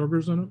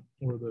sugars in them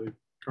or the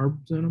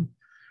carbs in them.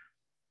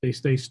 They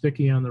stay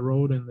sticky on the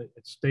road, and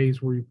it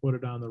stays where you put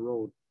it on the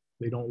road.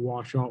 They don't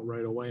wash out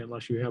right away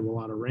unless you have a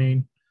lot of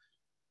rain.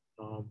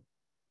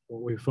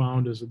 What we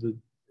found is that the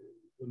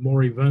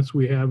more events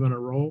we have in a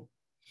row,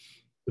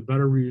 the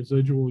better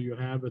residual you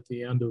have at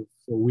the end of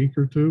a week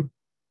or two,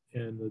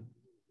 and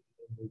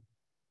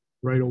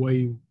right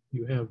away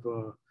you have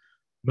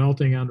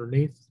melting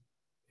underneath,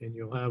 and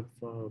you'll have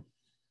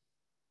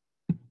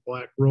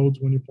black roads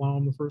when you plow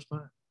them the first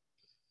time.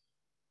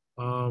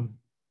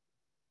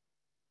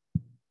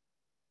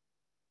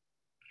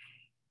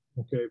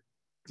 Okay,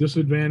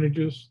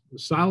 disadvantages. The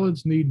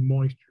solids need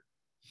moisture.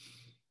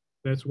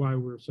 That's why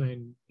we're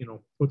saying,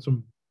 put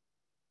some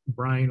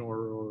brine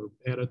or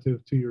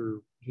additive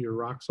to your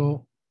rock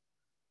salt.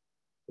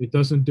 It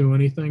doesn't do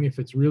anything if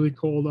it's really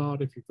cold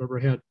out. If you've ever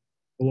had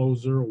below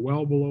zero,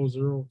 well below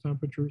zero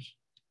temperatures,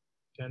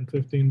 10,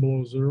 15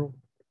 below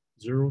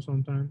zero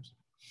sometimes,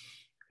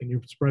 and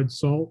you spread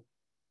salt,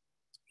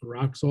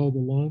 rock salt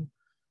alone,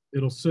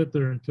 it'll sit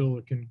there until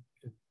it can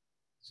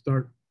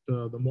start,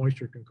 the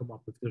moisture can come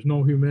up. If there's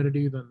no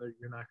humidity, then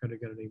you're not going to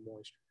get any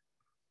moisture.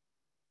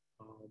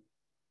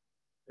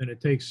 And it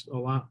takes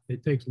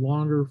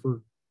longer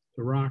for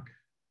the rock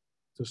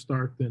to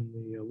start than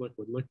the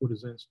liquid. Liquid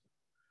is instant.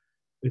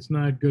 It's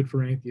not good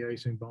for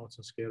anti-icing, bounce,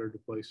 and scatter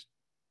displaced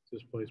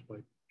by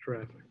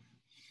traffic.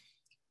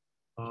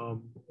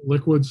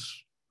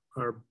 Liquids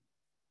are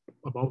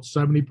about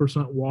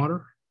 70%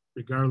 water,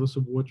 regardless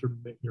of what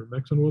you're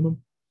mixing with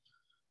them.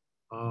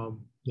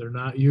 They're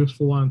not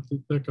useful on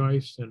thick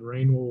ice, and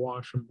rain will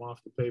wash them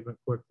off the pavement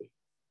quickly.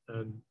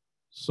 And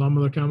some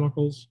of the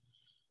chemicals,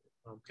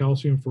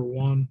 calcium for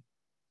one,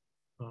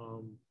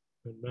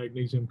 and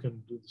magnesium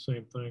can do the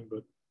same thing,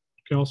 but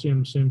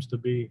calcium seems to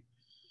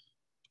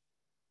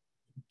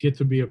get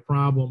to be a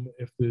problem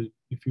if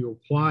you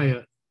apply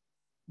it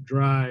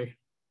dry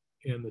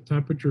and the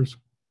temperatures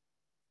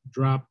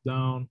drop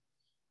down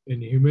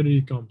and the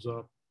humidity comes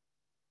up.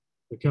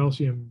 The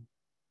calcium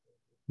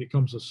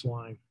becomes a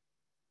slime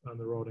on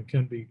the road and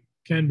can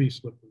be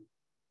slippery.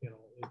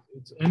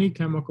 It's any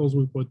chemicals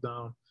we put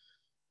down,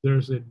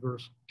 there's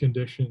adverse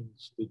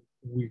conditions that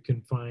we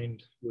can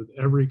find with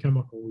every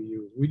chemical we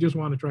use. We just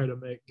want to try to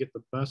get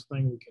the best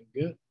thing we can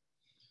get.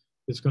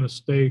 It's going to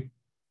stay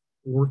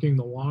working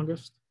the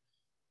longest,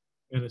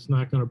 and it's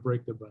not going to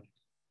break the bank.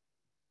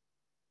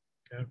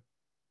 Okay.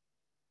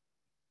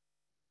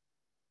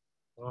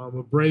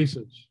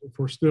 Abrasives. If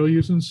we're still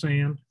using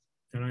sand,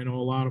 and I know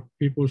a lot of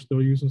people are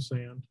still using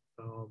sand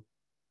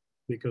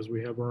because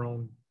we have our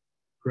own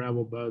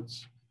gravel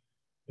beds,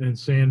 and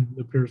sand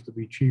appears to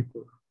be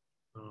cheaper.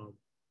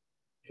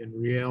 In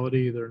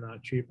reality, they're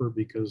not cheaper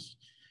because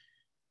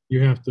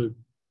you have to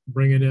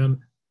bring it in,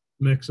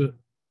 mix it,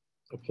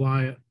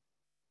 apply it,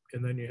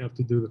 and then you have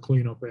to do the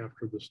cleanup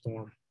after the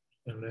storm.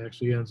 And it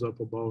actually ends up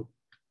about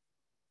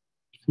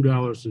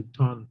 $2 a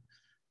ton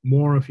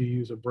more if you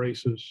use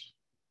abrasives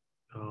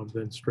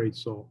than straight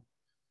salt.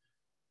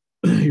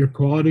 Your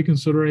quality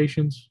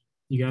considerations,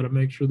 you got to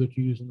make sure that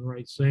you're using the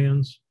right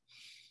sands.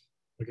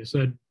 Like I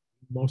said,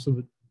 most of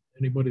it,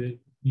 anybody that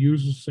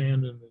uses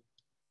sand in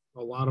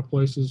a lot of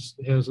places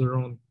has their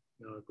own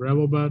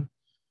gravel bed.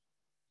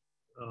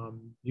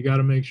 You got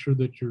to make sure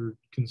that you're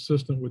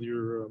consistent with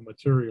your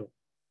material.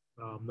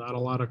 Not a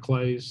lot of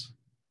clays,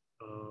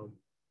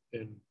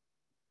 and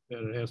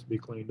it has to be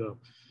cleaned up.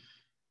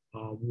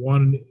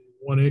 One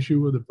issue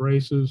with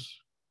abrasives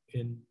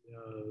in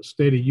the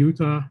state of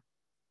Utah,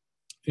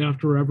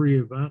 after every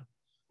event,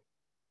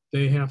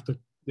 they have to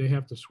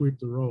sweep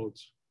the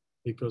roads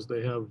because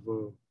they have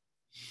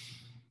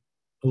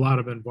a lot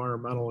of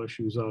environmental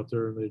issues out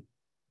there, and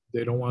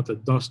they don't want the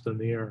dust in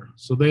the air.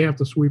 So they have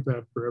to sweep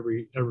after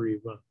every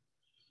event,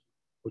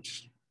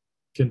 which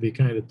can be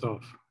kind of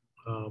tough.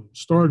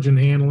 Storage and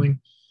handling,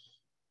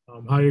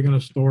 how you're going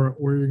to store it,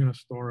 where you're going to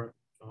store it,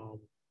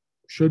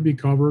 should be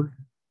covered.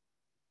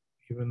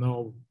 even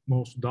though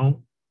most don't,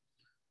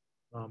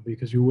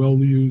 because you will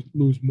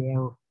lose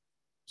more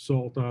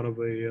salt out of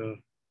a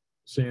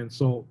sand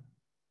salt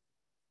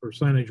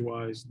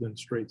percentage-wise than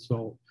straight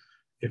salt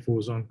if it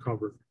was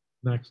uncovered.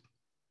 Next.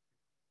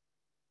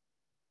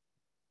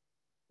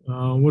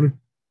 What a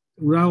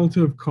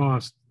relative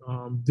cost.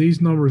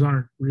 These numbers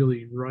aren't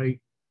really right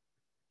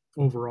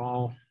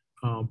overall,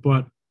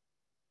 but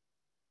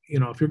you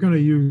know, if you're going to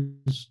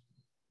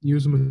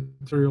use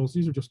materials,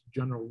 these are just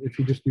general. If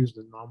you just use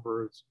the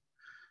numbers,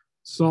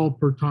 salt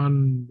per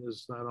ton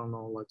is, I don't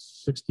know, like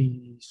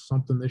 60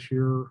 something this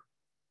year,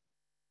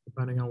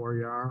 depending on where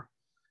you are.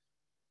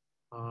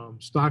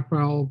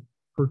 Stockpile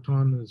per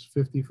ton is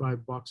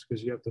 $55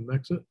 because you have to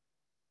mix it.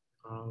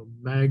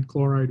 Mag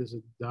chloride is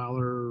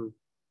 $1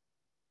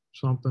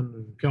 something,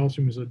 and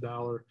calcium is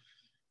 $1.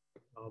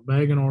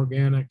 Mag and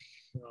organic,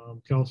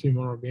 calcium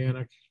and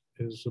organic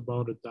is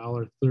about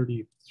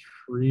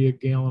 $1.33 a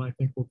gallon, I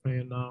think we're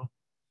paying now.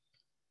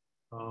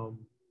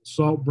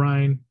 Salt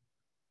brine,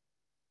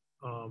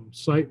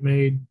 site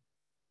made,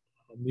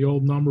 the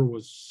old number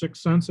was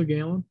 6 cents a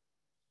gallon,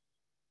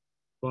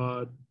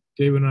 but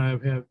David and I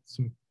have had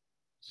some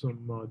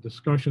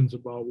discussions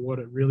about what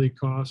it really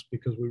costs,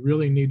 because we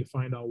really need to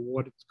find out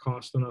what it's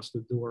costing us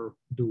to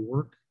do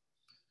work.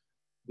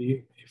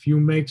 If you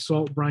make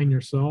salt brine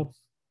yourself,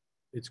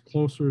 it's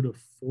closer to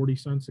 40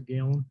 cents a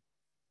gallon,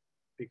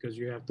 because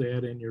you have to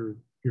add in your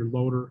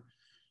loader,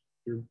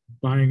 your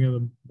buying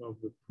of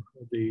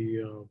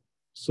the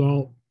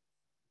salt,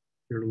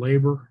 your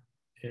labor,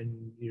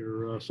 and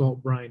your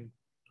salt brine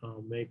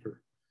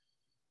maker.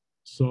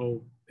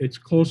 So it's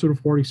closer to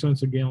 40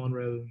 cents a gallon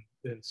rather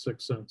than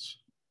 6 cents.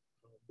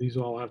 These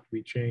all have to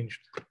be changed.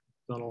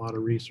 Done a lot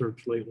of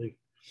research lately.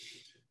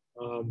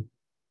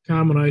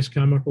 Common ice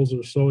chemicals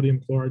are sodium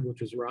chloride,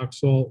 which is rock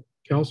salt,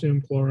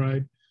 calcium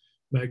chloride,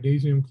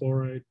 magnesium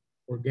chloride,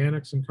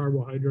 organics and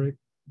carbohydrate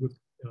with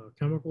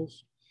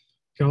chemicals,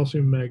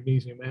 calcium,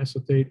 magnesium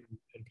acetate,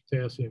 and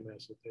potassium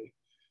acetate.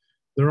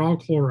 They're all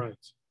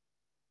chlorides,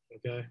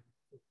 okay?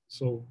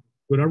 So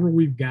whatever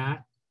we've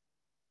got,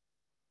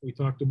 we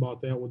talked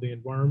about that with the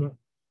environment,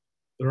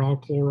 they're all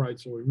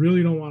chlorides, so we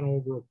really don't want to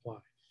over apply.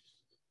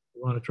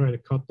 We want to try to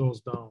cut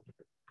those down.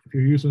 If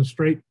you're using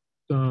straight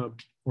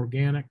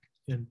organic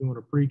and doing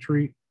a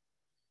pre-treat,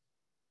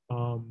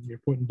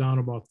 you're putting down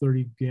about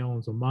 30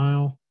 gallons a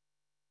mile,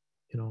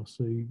 you know,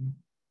 so you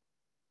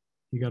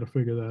got to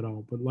figure that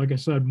out. But like I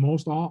said,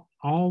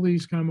 all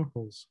these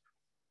chemicals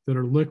that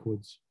are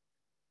liquids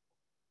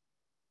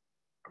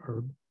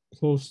are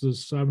close to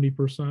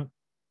 70%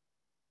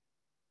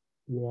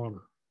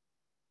 water.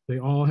 They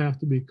all have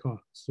to be cut.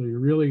 So you're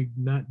really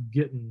not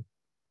getting,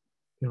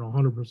 you know,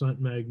 100%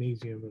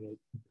 magnesium in it.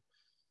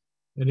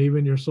 And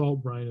even your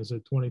salt brine is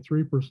at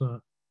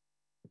 23%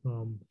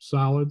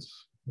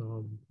 solids,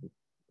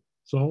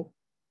 salt,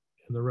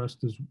 and the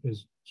rest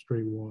is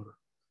straight water.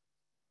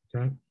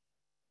 Okay.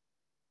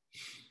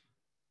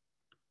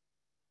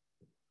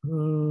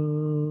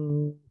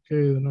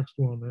 Okay, the next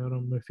one,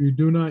 Adam. If you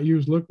do not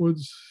use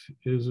liquids,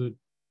 is it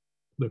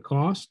the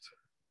cost?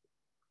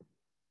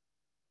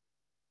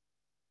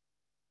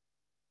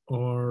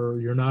 Or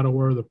you're not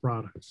aware of the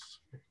products?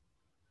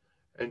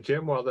 And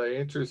Jim, while the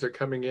answers are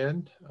coming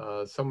in,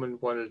 someone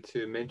wanted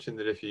to mention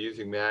that if you're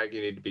using mag,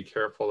 you need to be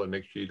careful and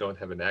make sure you don't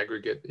have an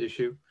aggregate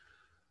issue,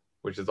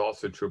 which is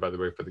also true, by the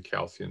way, for the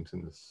calciums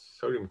and the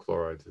sodium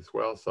chlorides as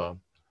well. So,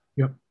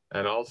 yep.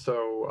 And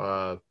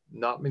also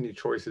not many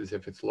choices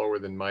if it's lower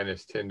than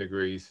 -10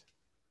 degrees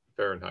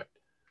Fahrenheit.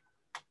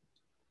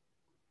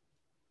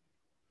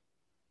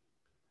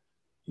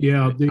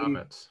 Yeah, any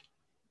comments?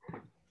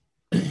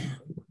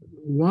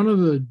 One of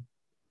the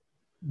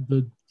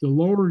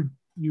lower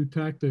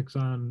eutectics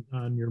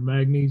on your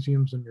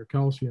magnesiums and your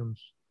calciums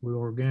with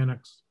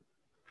organics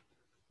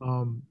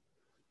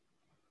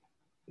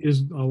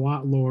is a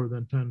lot lower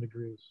than 10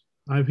 degrees.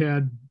 I've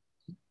had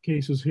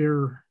cases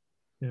here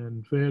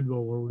in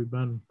Fayetteville where we've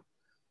been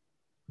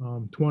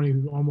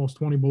almost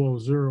 20 below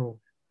zero,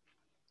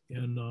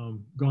 and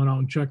gone out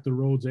and checked the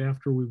roads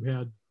after we've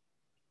had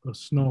a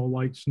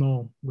light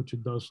snow, which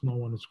it does snow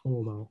when it's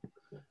cold out.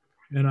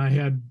 And I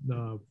had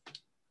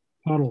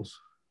puddles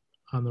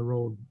on the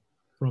road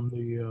from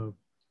the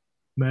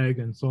mag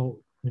and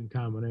salt in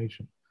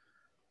combination.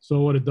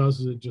 So what it does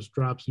is it just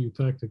drops the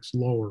eutectics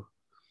lower.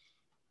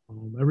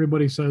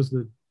 Everybody says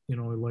that, you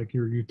know, like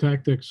your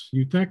eutectics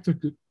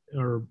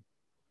are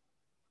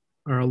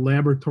a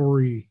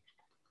laboratory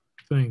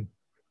thing.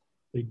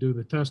 They do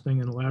the testing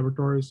in the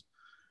laboratories.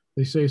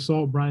 They say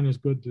salt brine is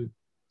good to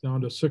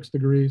down to 6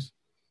 degrees.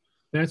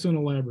 That's in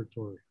a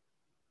laboratory.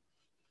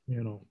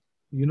 You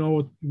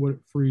know what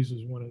it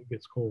freezes when it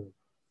gets cold.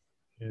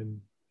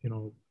 And, you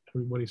know,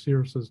 everybody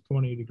here says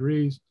 20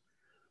 degrees,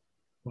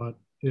 but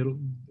it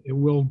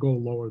will go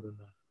lower than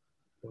that.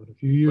 But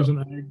if you use an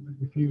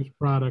infused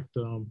product,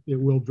 it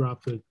will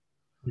drop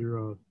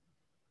your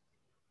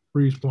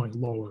freeze point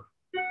lower.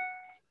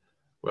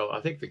 Well,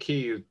 I think the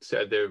key you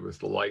said there was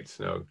the light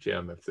snow,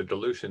 Jim. If the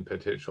dilution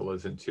potential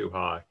isn't too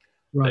high,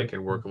 they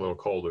can work a little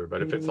colder.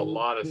 But if it's a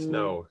lot of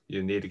snow,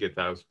 you need to get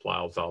those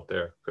plows out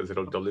there because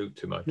it'll dilute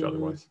too much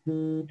otherwise.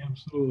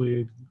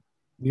 Absolutely.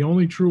 The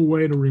only true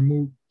way to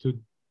remove to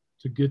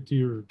get to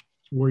your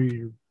where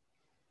you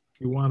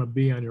want to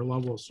be on your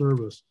level of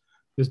service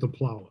is to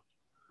plow it.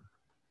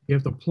 You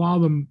have to plow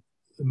the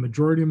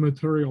majority of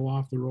material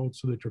off the road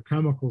so that your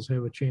chemicals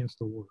have a chance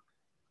to work.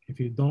 If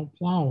you don't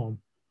plow them,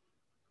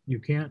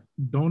 you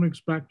don't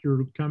expect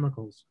your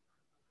chemicals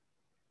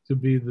to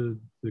be the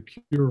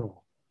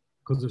cure-all,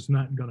 because it's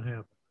not going to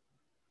happen.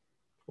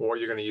 Or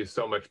you're going to use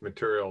so much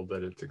material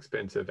that it's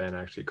expensive and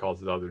actually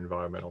causes other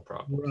environmental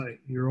problems. Right.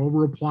 You're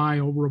over-apply,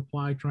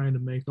 trying to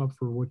make up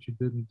for what you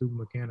didn't do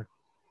mechanically.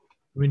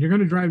 I mean, you're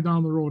going to drive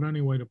down the road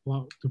anyway to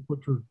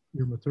put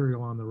your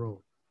material on the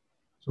road.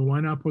 So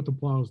why not put the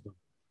plows down?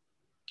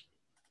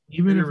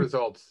 Even if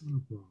results.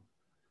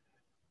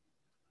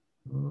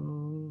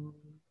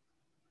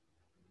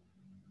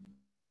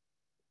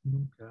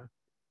 Okay.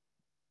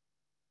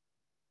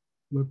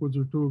 Liquids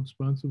are too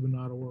expensive and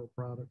not oil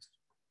products.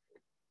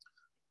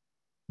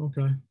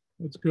 Okay,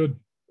 that's good.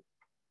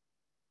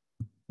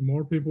 The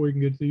more people we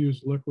can get to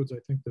use liquids, I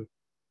think the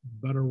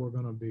better we're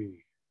going to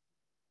be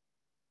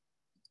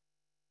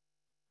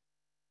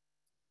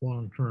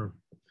long term.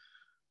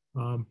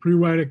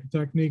 Pre-wetting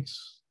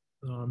techniques,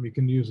 you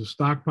can use a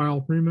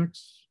stockpile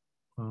premix,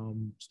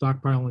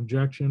 stockpile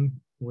injection,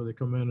 where they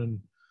come in and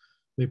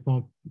they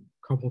pump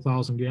a couple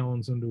thousand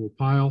gallons into a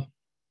pile,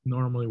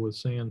 normally with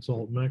sand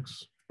salt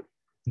mix.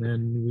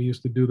 And we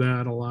used to do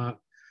that a lot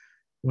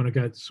when it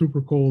got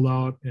super cold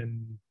out,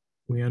 and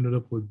we ended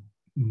up with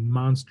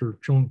monster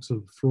chunks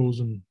of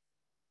frozen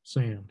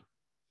sand.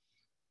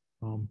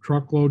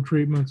 Truckload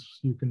treatments,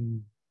 you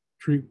can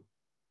treat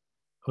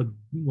a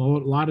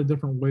lot of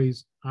different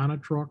ways on a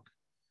truck.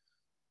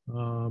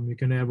 You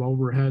can have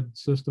overhead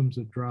systems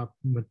that drop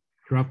the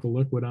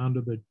liquid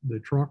onto the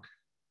truck.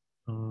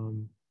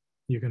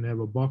 You can have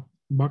a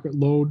bucket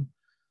load,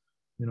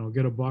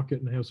 get a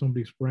bucket and have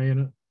somebody spraying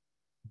it,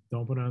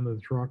 dump it onto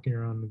the truck, and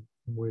you're on the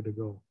way to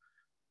go.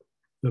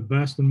 The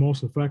best and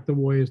most effective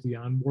way is the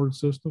onboard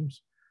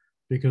systems,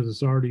 because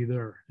it's already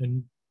there.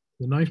 And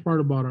the nice part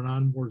about an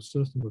onboard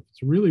system, if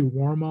it's really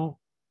warm out,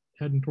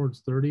 heading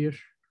towards 30-ish,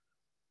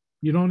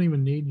 you don't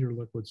even need your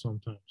liquid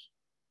sometimes.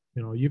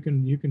 You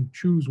can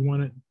choose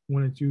when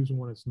it's used and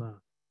when it's not.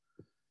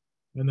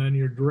 And then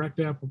your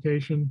direct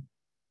application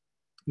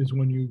is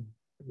when you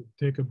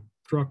take a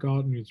truck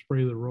out and you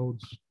spray the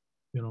roads,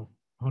 100%.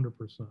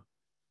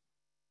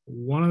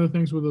 One of the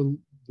things with the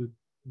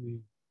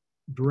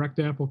direct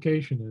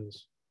application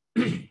is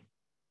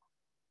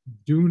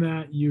do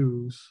not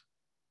use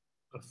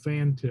a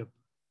fan tip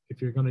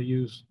if you're going to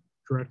use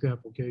direct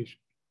application.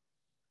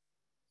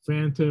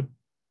 Fan tip,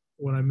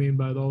 what I mean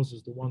by those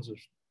is the ones that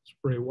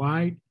spray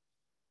wide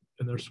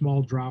and they're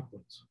small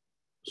droplets.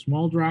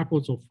 Small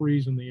droplets will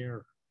freeze in the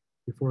air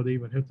before they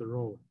even hit the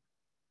road.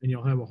 And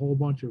you'll have a whole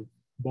bunch of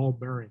ball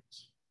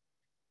bearings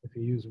if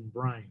you use them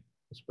brine,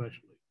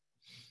 especially.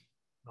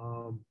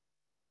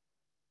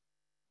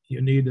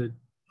 You need a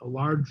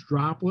large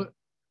droplet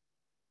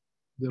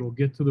that'll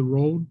get to the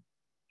road,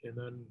 and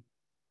then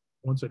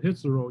once it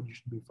hits the road, you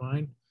should be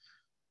fine.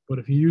 But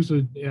if you use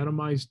an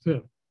atomized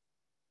tip,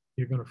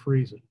 you're going to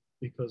freeze it,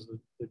 because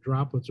the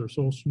droplets are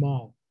so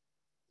small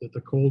that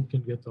the cold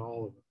can get to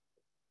all of it.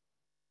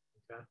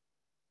 Okay.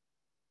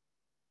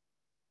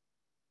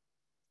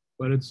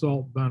 But it's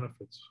salt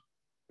benefits.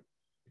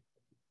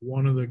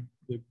 One of the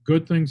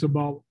good things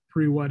about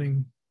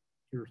pre-wetting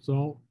your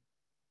salt,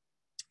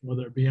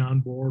 whether it be on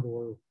board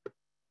or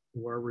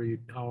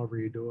however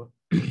you do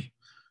it,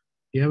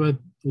 you have a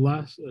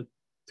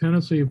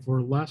tendency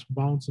for less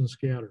bounce and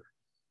scatter.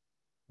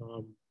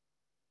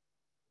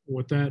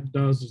 What that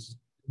does is,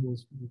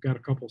 we've got a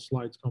couple of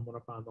slides coming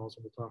up on those,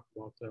 and we'll talk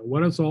about that.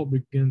 Wetted salt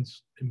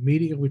begins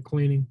immediately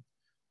cleaning,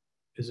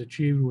 is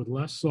achieved with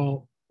less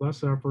salt,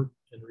 less effort,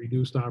 and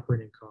reduced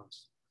operating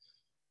costs.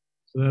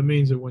 So that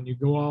means that when you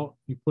go out,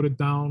 you put it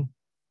down,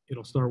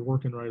 it'll start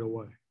working right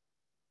away.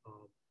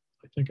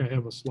 I think I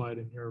have a slide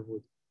in here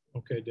with,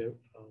 okay, Dave,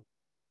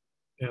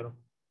 Adam.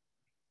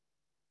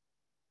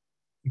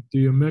 Do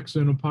you mix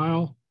in a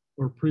pile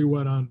or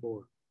pre-wet on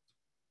board?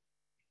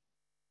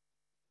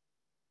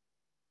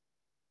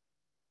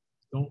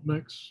 Don't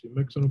mix, you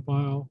mix in a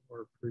pile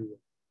or pre-wet.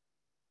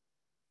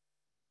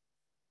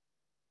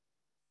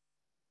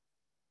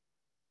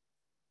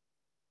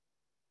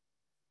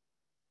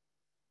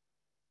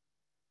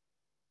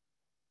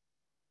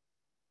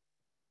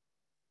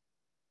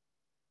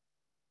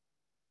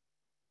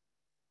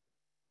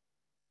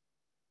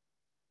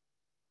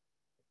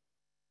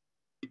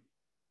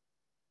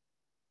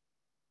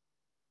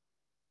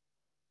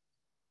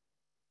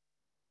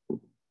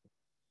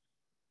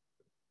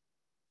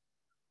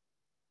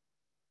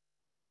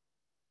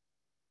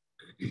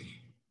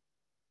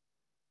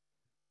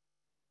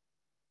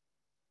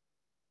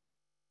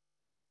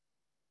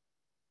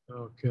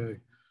 Okay,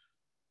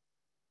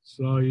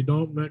 so you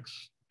don't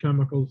mix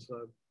chemicals,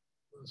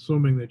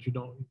 assuming that you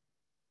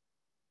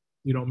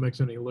don't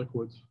mix any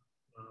liquids.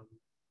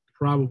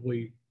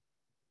 Probably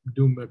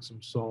do mix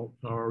some salt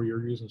or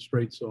you're using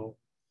straight salt.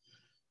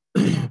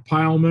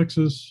 Pile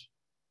mixes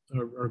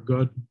are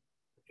good.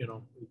 You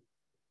know,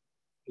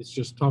 it's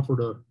just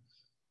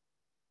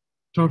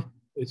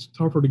it's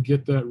tougher to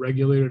get that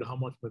regulated, how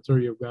much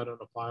material you've got in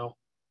a pile.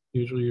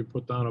 Usually you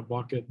put down a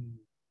bucket and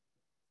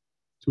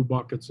 2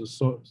 buckets of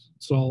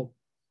salt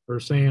or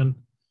sand,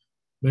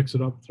 mix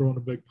it up, throw in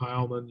a big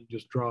pile, then you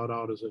just draw it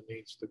out as it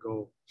needs to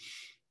go.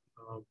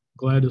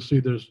 Glad to see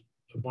there's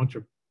a bunch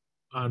of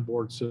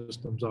onboard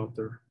systems out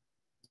there.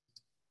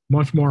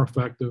 Much more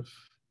effective,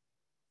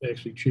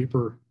 actually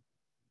cheaper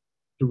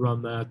to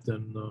run that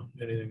than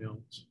anything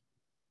else.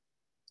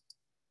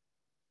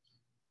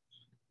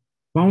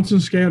 Bounce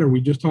and scatter, we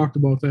just talked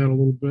about that a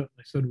little bit.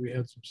 I said we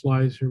had some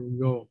slides, here we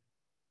go.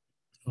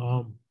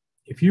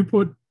 If you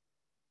put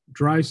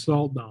dry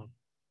salt down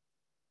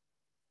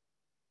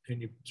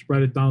and you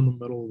spread it down the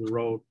middle of the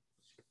road,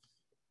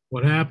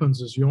 what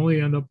happens is you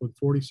only end up with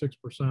 46%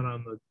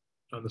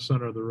 on the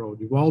center of the road.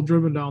 You've all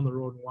driven down the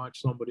road and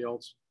watched somebody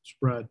else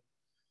spread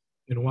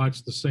and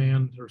watch the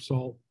sand or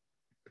salt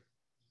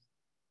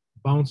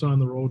bounce on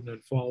the road and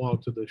then fall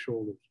out to the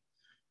shoulders,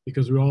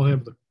 because we all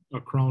have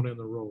a crown in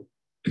the road.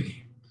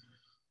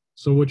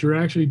 So what you're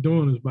actually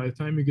doing is by the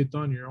time you get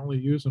done, you're only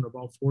using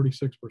about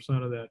 46%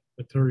 of that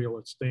material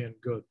that's staying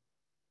good.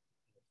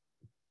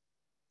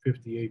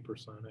 58%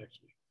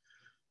 actually.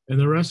 And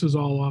the rest is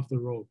all off the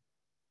road.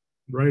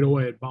 Right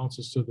away, it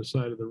bounces to the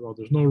side of the road.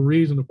 There's no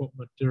reason to put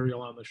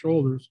material on the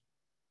shoulders.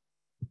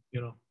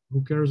 You know,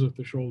 who cares if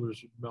the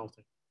shoulders are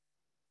melting?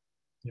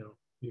 You know,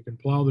 you can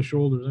plow the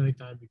shoulders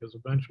anytime because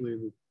eventually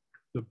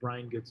the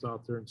brine gets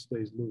out there and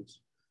stays loose.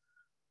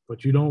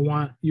 But you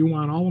want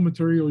all the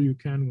material you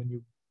can when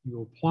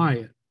you apply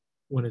it,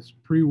 when it's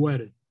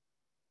pre-wetted.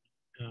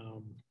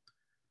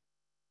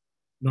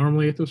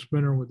 Normally at the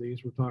spinner with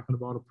these, we're talking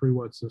about a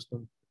pre-wet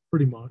system,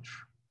 pretty much.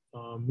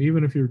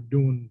 Even if you're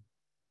doing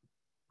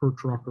per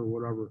truck or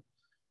whatever,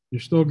 you're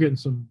still getting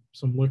some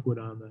liquid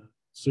on that.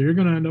 So you're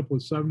going to end up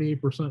with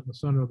 78% in the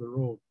center of the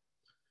road.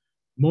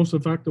 Most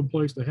effective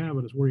place to have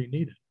it is where you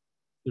need it.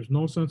 There's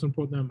no sense in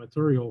putting that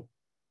material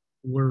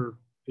where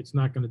it's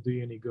not going to do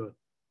you any good.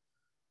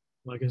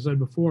 Like I said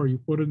before, you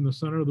put it in the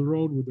center of the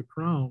road with the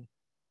crown,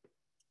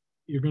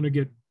 you're going to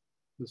get,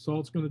 the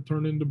salt's going to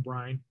turn into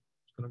brine.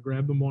 It's going to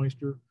grab the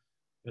moisture,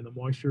 and the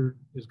moisture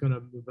is going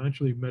to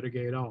eventually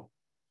mitigate out.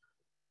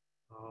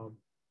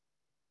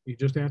 You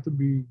just have to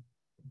be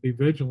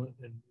vigilant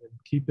and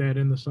keep that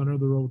in the center of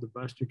the road the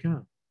best you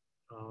can.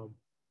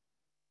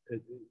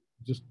 It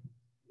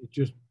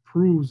just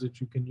proves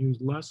that you can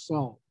use less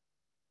salt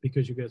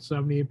because you get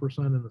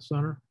 78% in the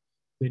center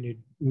than you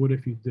would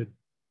if you did.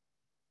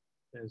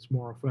 And it's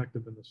more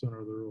effective in the center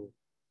of the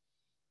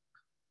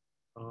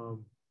road.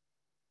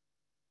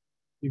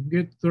 You can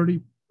get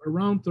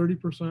around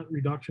 30%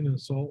 reduction in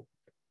salt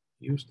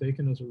use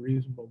taken as a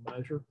reasonable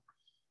measure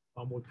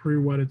with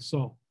pre-wetted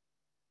salt.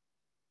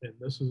 And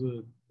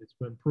it's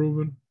been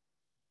proven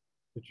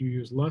that you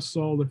use less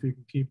salt if you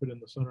can keep it in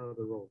the center of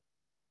the road.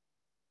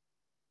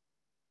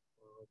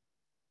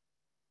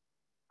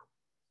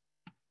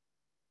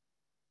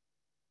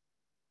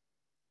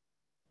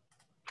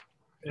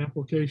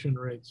 Application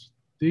rates.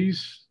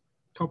 These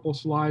couple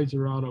slides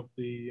are out of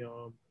the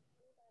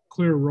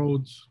Clear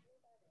Roads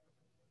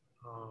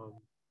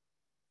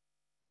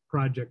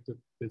project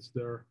that's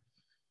there.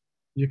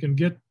 You can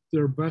get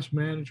their best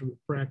management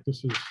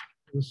practices.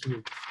 This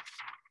would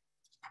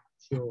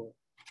show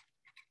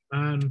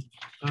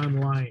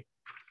online.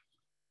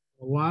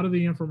 A lot of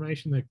the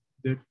information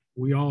that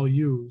we all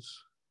use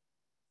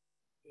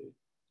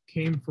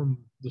came from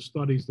the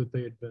studies that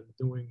they had been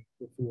doing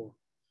before.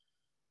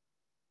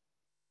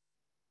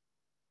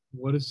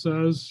 What it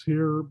says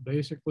here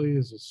basically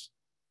is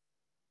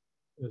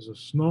a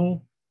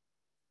snow,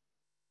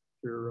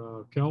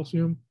 your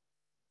calcium,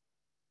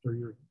 or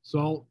your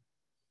salt,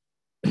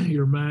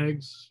 your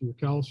mags, your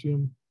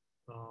calcium,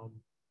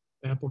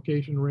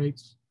 application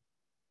rates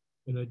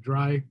in a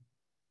dry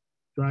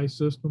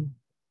system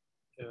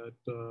at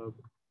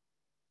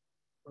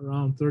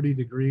around 30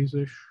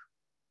 degrees-ish,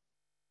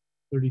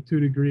 32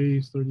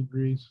 degrees, 30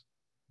 degrees.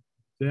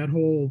 This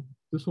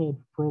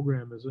whole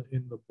program is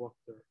in the book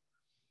there.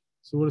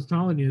 So what it's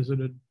telling you is that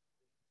at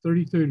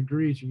 32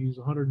 degrees, you use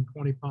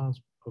 120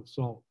 pounds of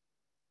salt,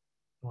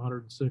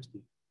 160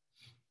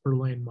 per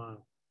lane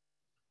mile.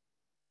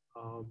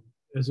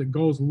 As it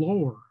goes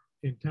lower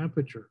in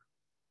temperature,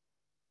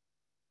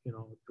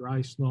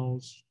 dry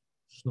snows,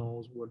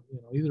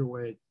 either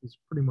way, it's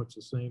pretty much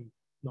the same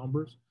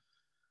numbers.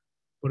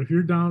 But if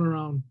you're down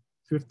around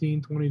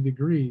 15, 20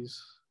 degrees,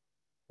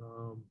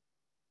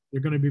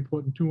 you're going to be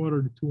putting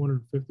 200 to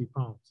 250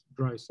 pounds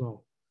dry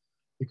salt,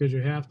 because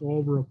you have to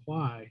over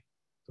apply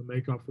to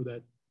make up for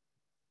that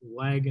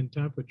lag in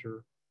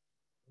temperature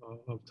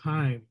of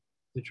time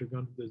that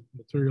the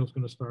material is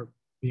going to start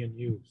being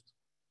used.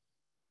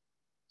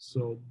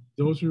 So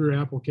those are your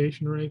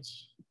application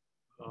rates.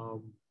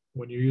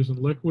 When you're using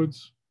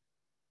liquids,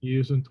 you're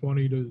using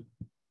 20 to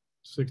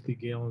 60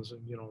 gallons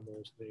in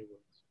those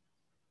neighborhoods.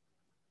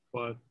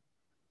 But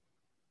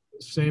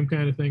Same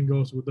kind of thing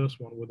goes with this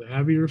one. With the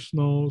heavier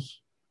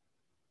snows,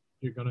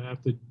 you're going to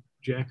have to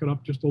jack it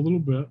up just a little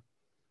bit.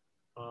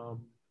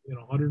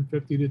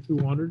 150 to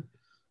 200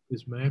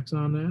 is max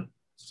on that.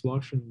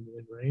 Slush and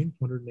rain,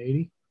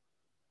 180.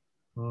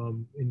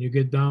 And you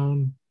get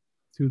down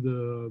to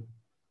the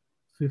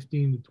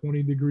 15 to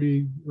 20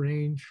 degree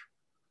range,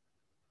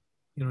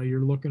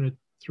 you're looking at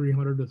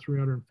 300 to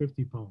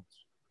 350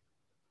 pounds.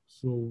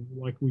 So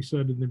like we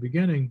said in the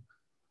beginning,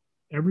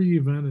 every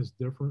event is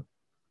different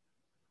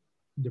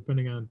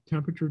depending on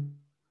temperature,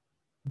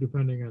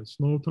 depending on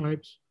snow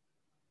types.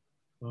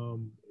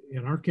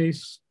 In our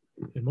case,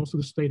 and most of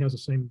the state has the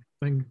same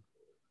thing.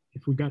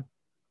 If we got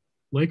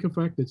lake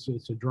effect, it's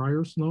a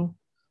drier snow,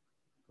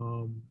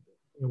 and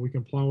we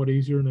can plow it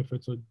easier. And if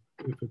it's a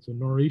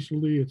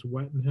nor'easterly, it's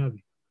wet and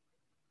heavy.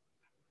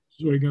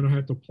 So you're going to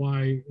have to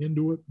apply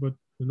into it. But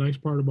the nice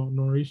part about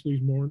nor'easterly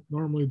is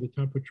normally the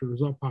temperature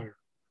is up higher.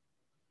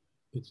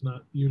 It's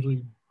not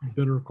usually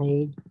bitter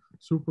cold,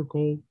 super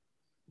cold.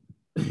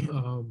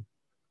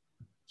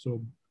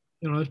 So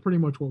that's pretty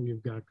much what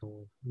we've got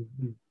going.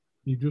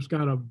 You just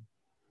got to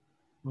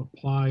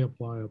apply.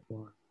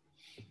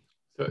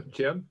 So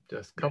Jim,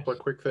 just a couple of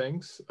quick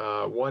things.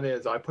 One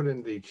is I put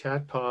in the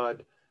chat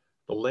pod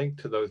the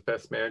link to those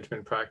best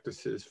management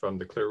practices from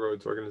the Clear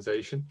Roads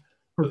organization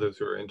for those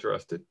who are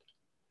interested.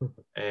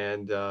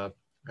 And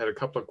had a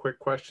couple of quick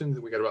questions.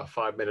 We got about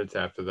 5 minutes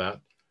after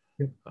that.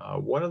 Yep.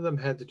 One of them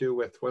had to do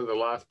with one of the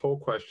last poll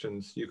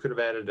questions. You could have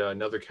added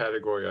another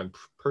category on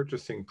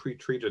purchasing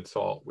pre-treated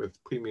salt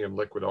with premium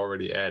liquid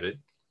already added,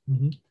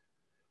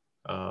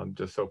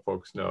 just so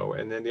folks know.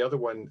 And then the other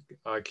one,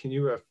 can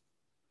you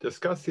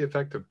discuss the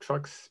effect of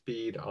truck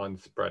speed on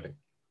spreading?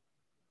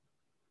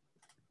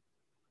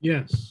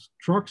 Yes,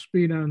 truck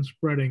speed on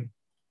spreading.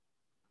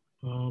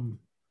 You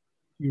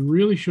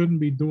really shouldn't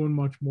be doing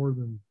much more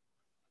than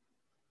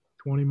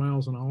 20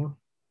 miles an hour.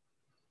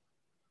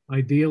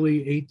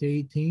 Ideally 8 to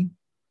 18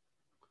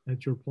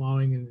 that you're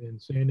plowing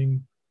and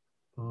sanding.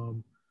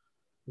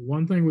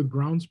 One thing with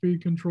ground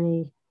speed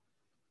control,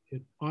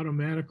 it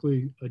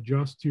automatically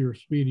adjusts to your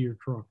speed of your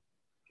truck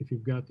if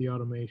you've got the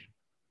automation.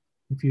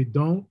 If you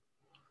don't,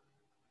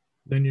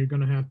 then you're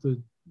gonna have to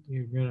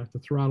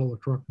throttle the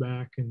truck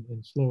back and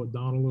slow it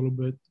down a little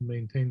bit to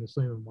maintain the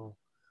same amount.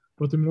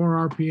 But the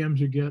more RPMs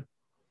you get,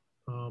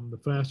 the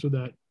faster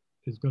that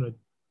is gonna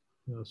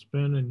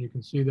spin, and you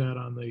can see that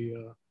on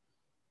the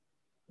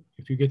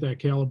if you get that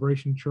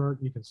calibration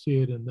chart, you can see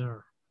it in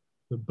there.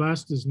 The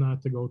best is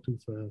not to go too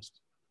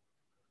fast.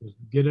 Just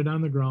get it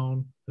on the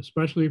ground,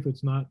 especially if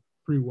it's not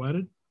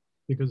pre-wetted,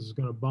 because it's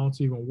going to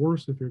bounce even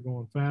worse if you're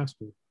going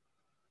faster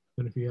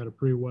than if you had it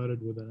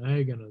pre-wetted with an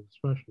ag in it,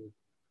 especially.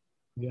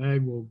 The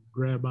ag will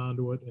grab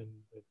onto it and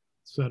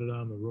set it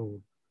on the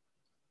road.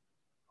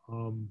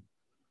 What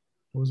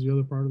was the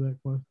other part of that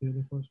question? The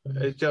other question?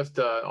 It's just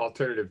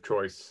alternative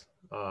choice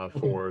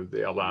for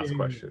the last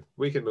question.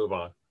 We can move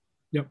on.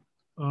 Yep.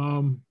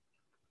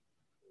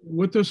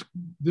 What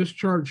this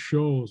chart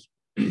shows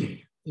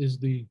is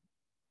the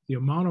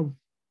amount of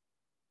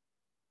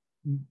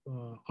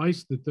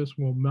ice that this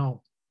will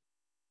melt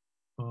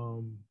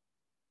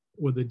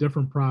with the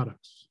different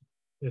products.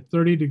 At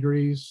 30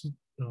 degrees,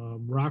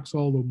 rock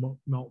salt will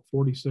melt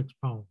 46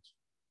 pounds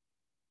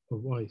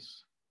of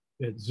ice.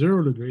 At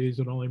 0 degrees,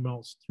 it only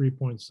melts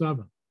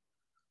 3.7.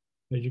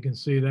 As you can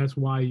see, that's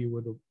why you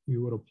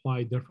would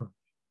apply differently.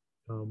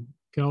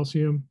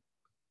 Calcium,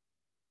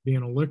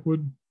 being a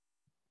liquid,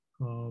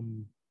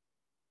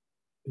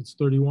 it's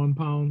 31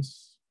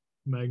 pounds,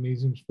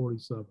 magnesium's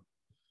 47.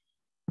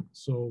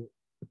 So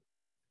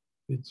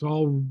it's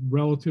all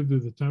relative to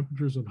the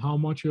temperatures and how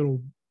much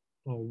will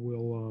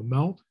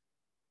melt,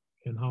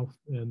 and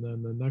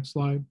then the next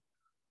slide.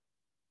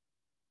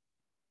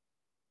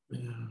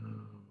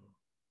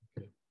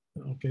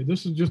 Okay,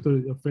 this is just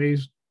a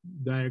phase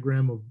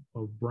diagram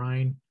of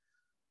brine.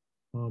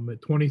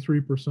 At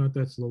 23%,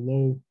 that's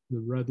the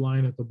red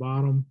line at the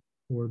bottom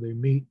where they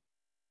meet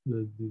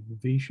the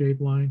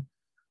V-shaped line.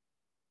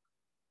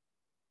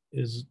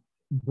 Is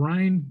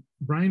brine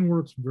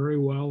works very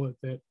well at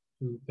that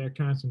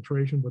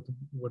concentration, but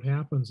what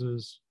happens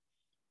is,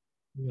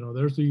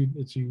 it's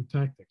a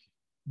eutectic.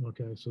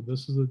 Okay, so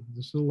this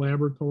is a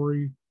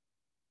laboratory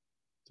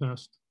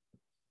test.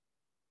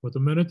 But the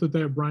minute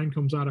that brine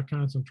comes out of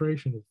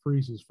concentration, it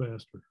freezes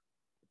faster.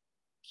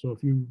 So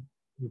if you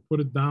put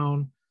it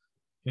down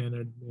and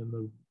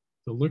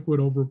the liquid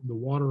the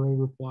water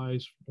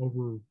overpowers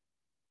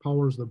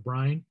the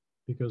brine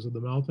because of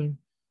the melting,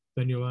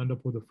 then you'll end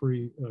up with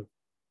a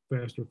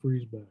faster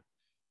freeze back.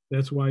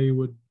 That's why you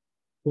would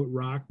put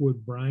rock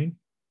with brine,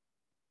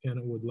 and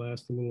it would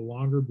last a little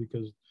longer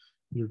because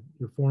you're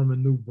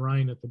forming new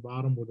brine at the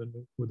bottom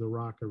with the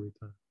rock every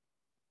time.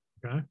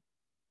 Okay.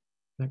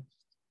 Next.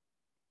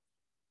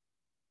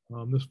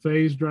 This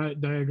phase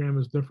diagram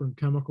is different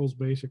chemicals.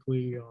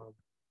 Basically,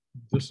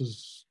 this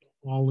is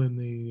all in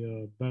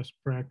the best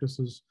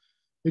practices.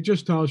 It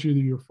just tells you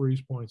your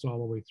freeze points all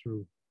the way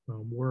through,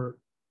 where it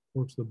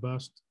works the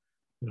best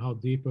and how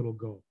deep it'll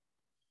go.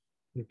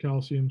 Your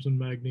calciums and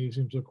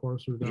magnesiums, of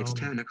course, are down. It's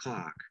 10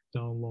 o'clock.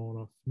 Down low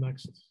enough.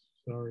 Next,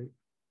 sorry.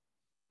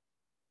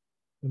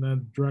 And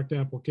then direct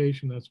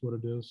application, that's what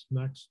it is.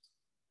 Next.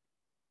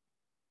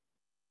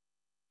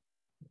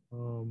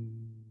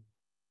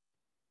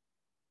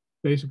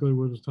 Basically,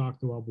 what was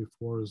talked about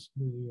before is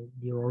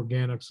your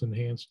organics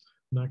enhanced.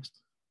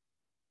 Next.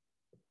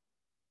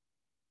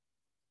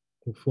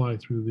 We'll fly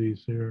through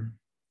these here.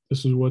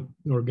 This is what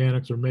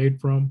organics are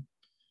made from.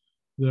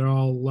 They're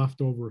all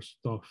leftover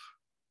stuff.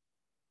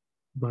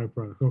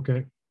 Byproduct,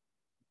 okay.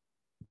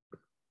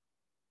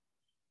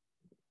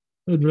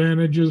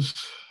 Advantages,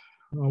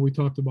 we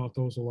talked about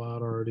those a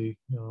lot already.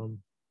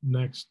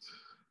 Next,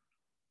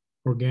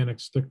 organics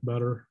stick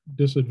better.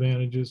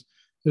 Disadvantages,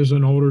 there's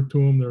an odor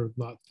to them. They're a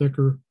lot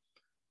thicker.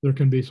 There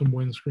can be some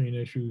windscreen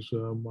issues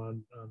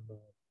on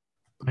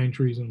pine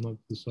trees and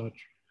the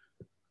such.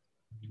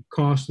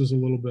 Cost is a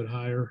little bit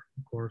higher,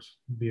 of course,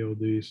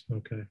 BODs,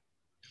 okay.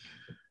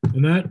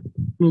 And that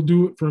will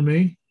do it for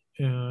me.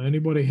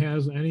 Anybody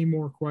has any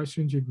more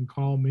questions, you can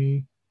call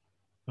me,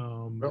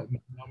 number,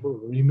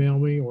 or email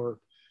me, or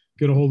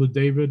get a hold of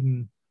David,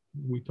 and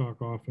we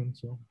talk often.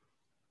 So,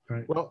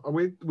 right. Well,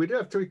 we do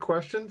have 3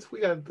 questions.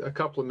 We had a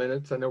couple of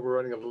minutes. I know we're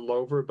running a little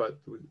over, but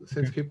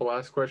since people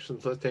ask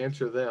questions, let's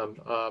answer them.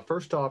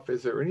 First off,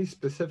 is there any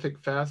specific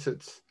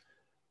facets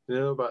you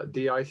know about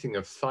de-icing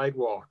of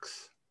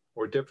sidewalks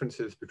or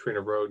differences between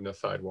a road and a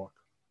sidewalk?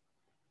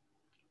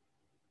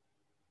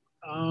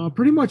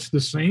 Pretty much the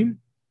same.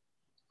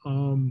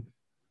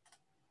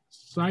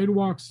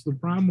 Sidewalks, the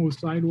problem with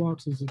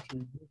sidewalks is if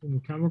you're using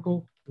the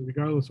chemical,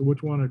 regardless of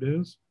which one it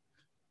is,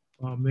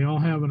 they all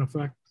have an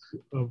effect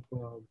of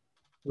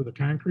with the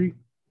concrete,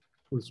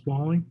 with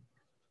spalling.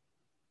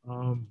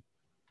 You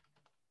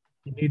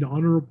need to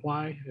under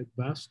apply at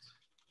best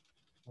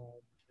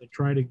and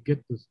try to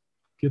get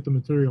the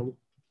material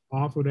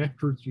off it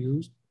after it's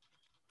used,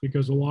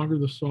 because the longer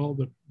the salt,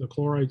 the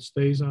chloride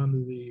stays on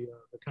the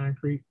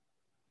concrete,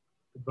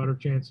 the better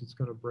chance it's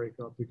going to break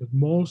up, because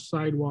most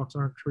sidewalks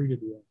aren't treated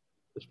well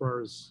as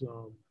far as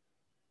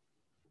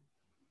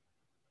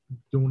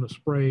doing a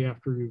spray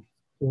after you've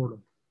poured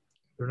them.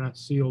 They're not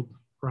sealed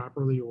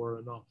properly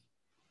or enough.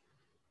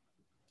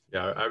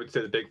 Yeah, I would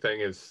say the big thing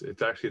is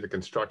it's actually the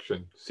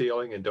construction,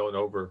 sealing, and don't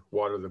over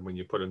water them when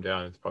you put them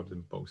down. It's probably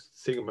the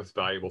most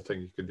valuable thing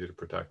you can do to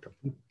protect them.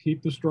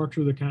 Keep the structure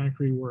of the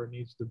concrete where it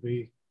needs to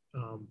be.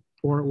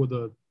 Pour it with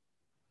a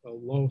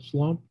low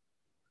slump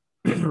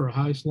or a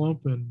high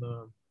slump, and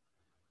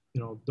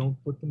don't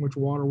put too much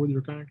water with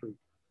your concrete.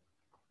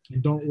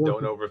 And don't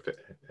over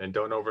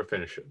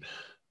finish it.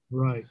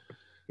 Right,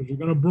 because you're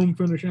going to broom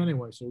finish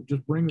anyway. So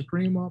just bring the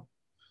cream up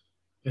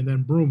and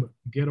then broom it.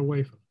 Get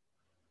away from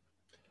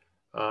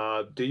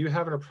it. Do you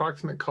have an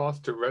approximate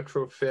cost to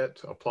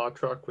retrofit a plow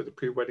truck with a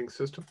pre-wetting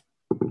system?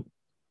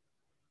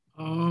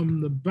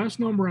 The best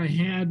number I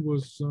had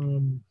was I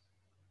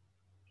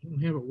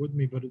don't have it with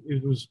me, but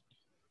it was,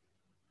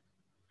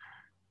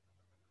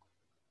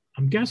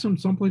 I'm guessing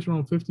someplace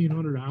around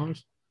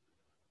 $1,500,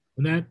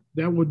 and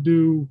that would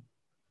do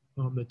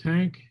the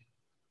tank,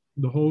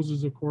 the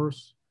hoses, of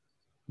course,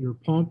 your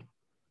pump,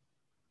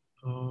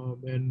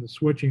 and the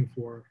switching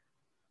for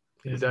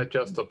it. Is that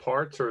just the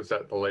parts, or is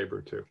that the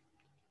labor too?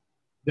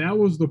 That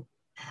was the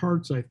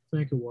parts, I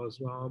think it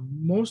was.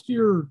 Most of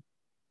your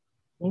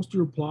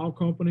plow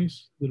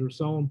companies that are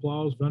selling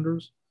plows,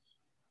 vendors,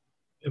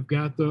 have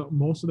got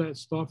most of that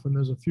stuff, and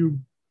there's a few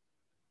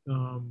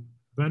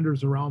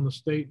vendors around the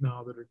state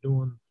now that are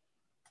doing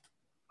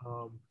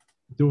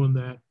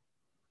that.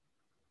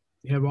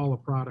 They have all the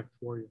product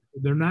for you.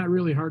 They're not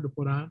really hard to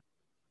put on.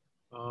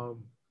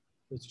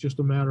 It's just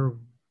a matter of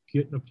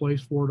getting a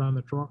place for it on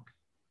the truck.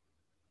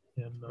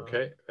 And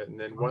okay, and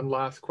then one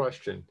last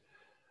question.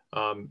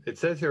 It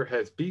says here,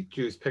 has beet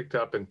juice picked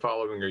up in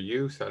following your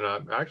use? And I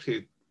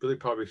actually really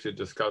probably should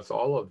discuss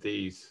all of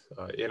these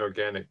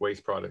inorganic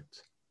waste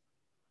products.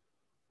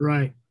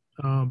 Right.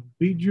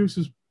 Beet juice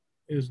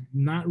is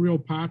not real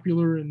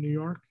popular in New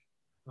York.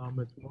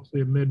 It's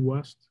mostly a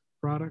Midwest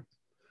product.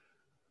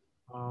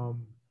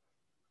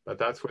 But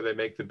that's where they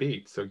make the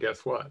beet. So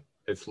guess what?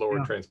 It's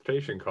lower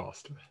transportation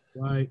cost.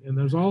 Right. And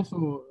there's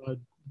also,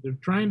 they're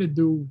trying to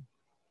do,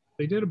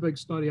 they did a big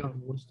study out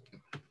in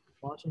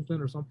Washington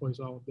or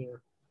someplace out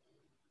there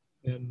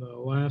in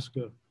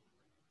Alaska,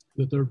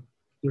 that they're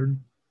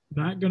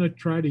not going to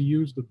try to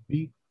use the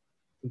beet,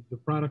 the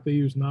product they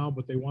use now,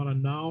 but they want to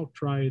now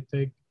try to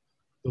take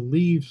the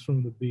leaves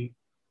from the beet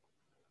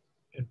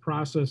and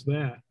process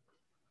that,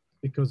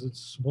 because it's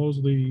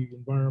supposedly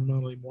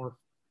environmentally more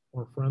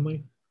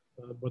friendly.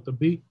 But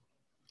the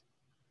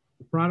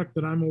product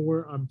that I'm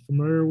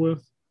familiar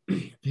with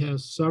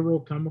has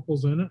several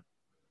chemicals in it,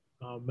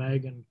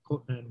 mag and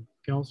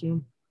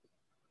calcium.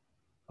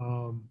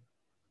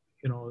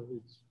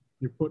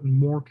 You're putting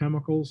more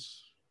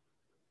chemicals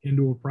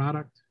into a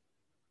product.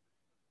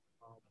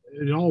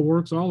 It all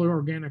works. All the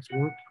organics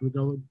work,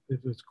 regardless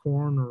if it's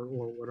corn or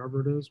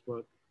whatever it is.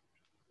 But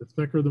the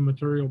thicker the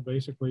material,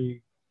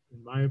 basically,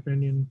 in my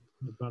opinion,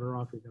 the better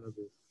off you're going to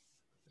be.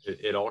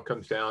 It all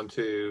comes down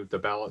to the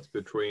balance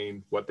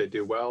between what they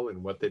do well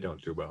and what they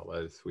don't do well,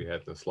 as we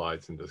had in the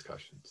slides and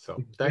discussions.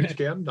 So thanks,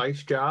 Jim.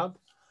 Nice job.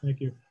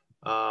 Thank you.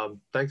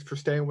 Thanks for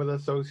staying with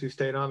us, those who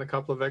stayed on a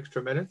couple of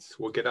extra minutes.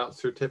 We'll get out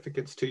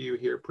certificates to you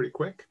here pretty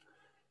quick.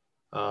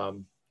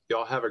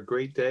 Y'all have a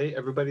great day.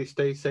 Everybody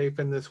stay safe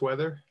in this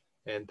weather.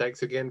 And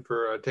thanks again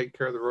for taking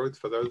care of the roads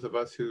for those of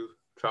us who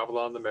travel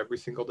on them every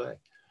single day.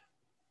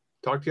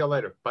 Talk to y'all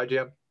later. Bye,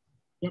 Jim.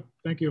 Yep.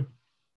 Thank you.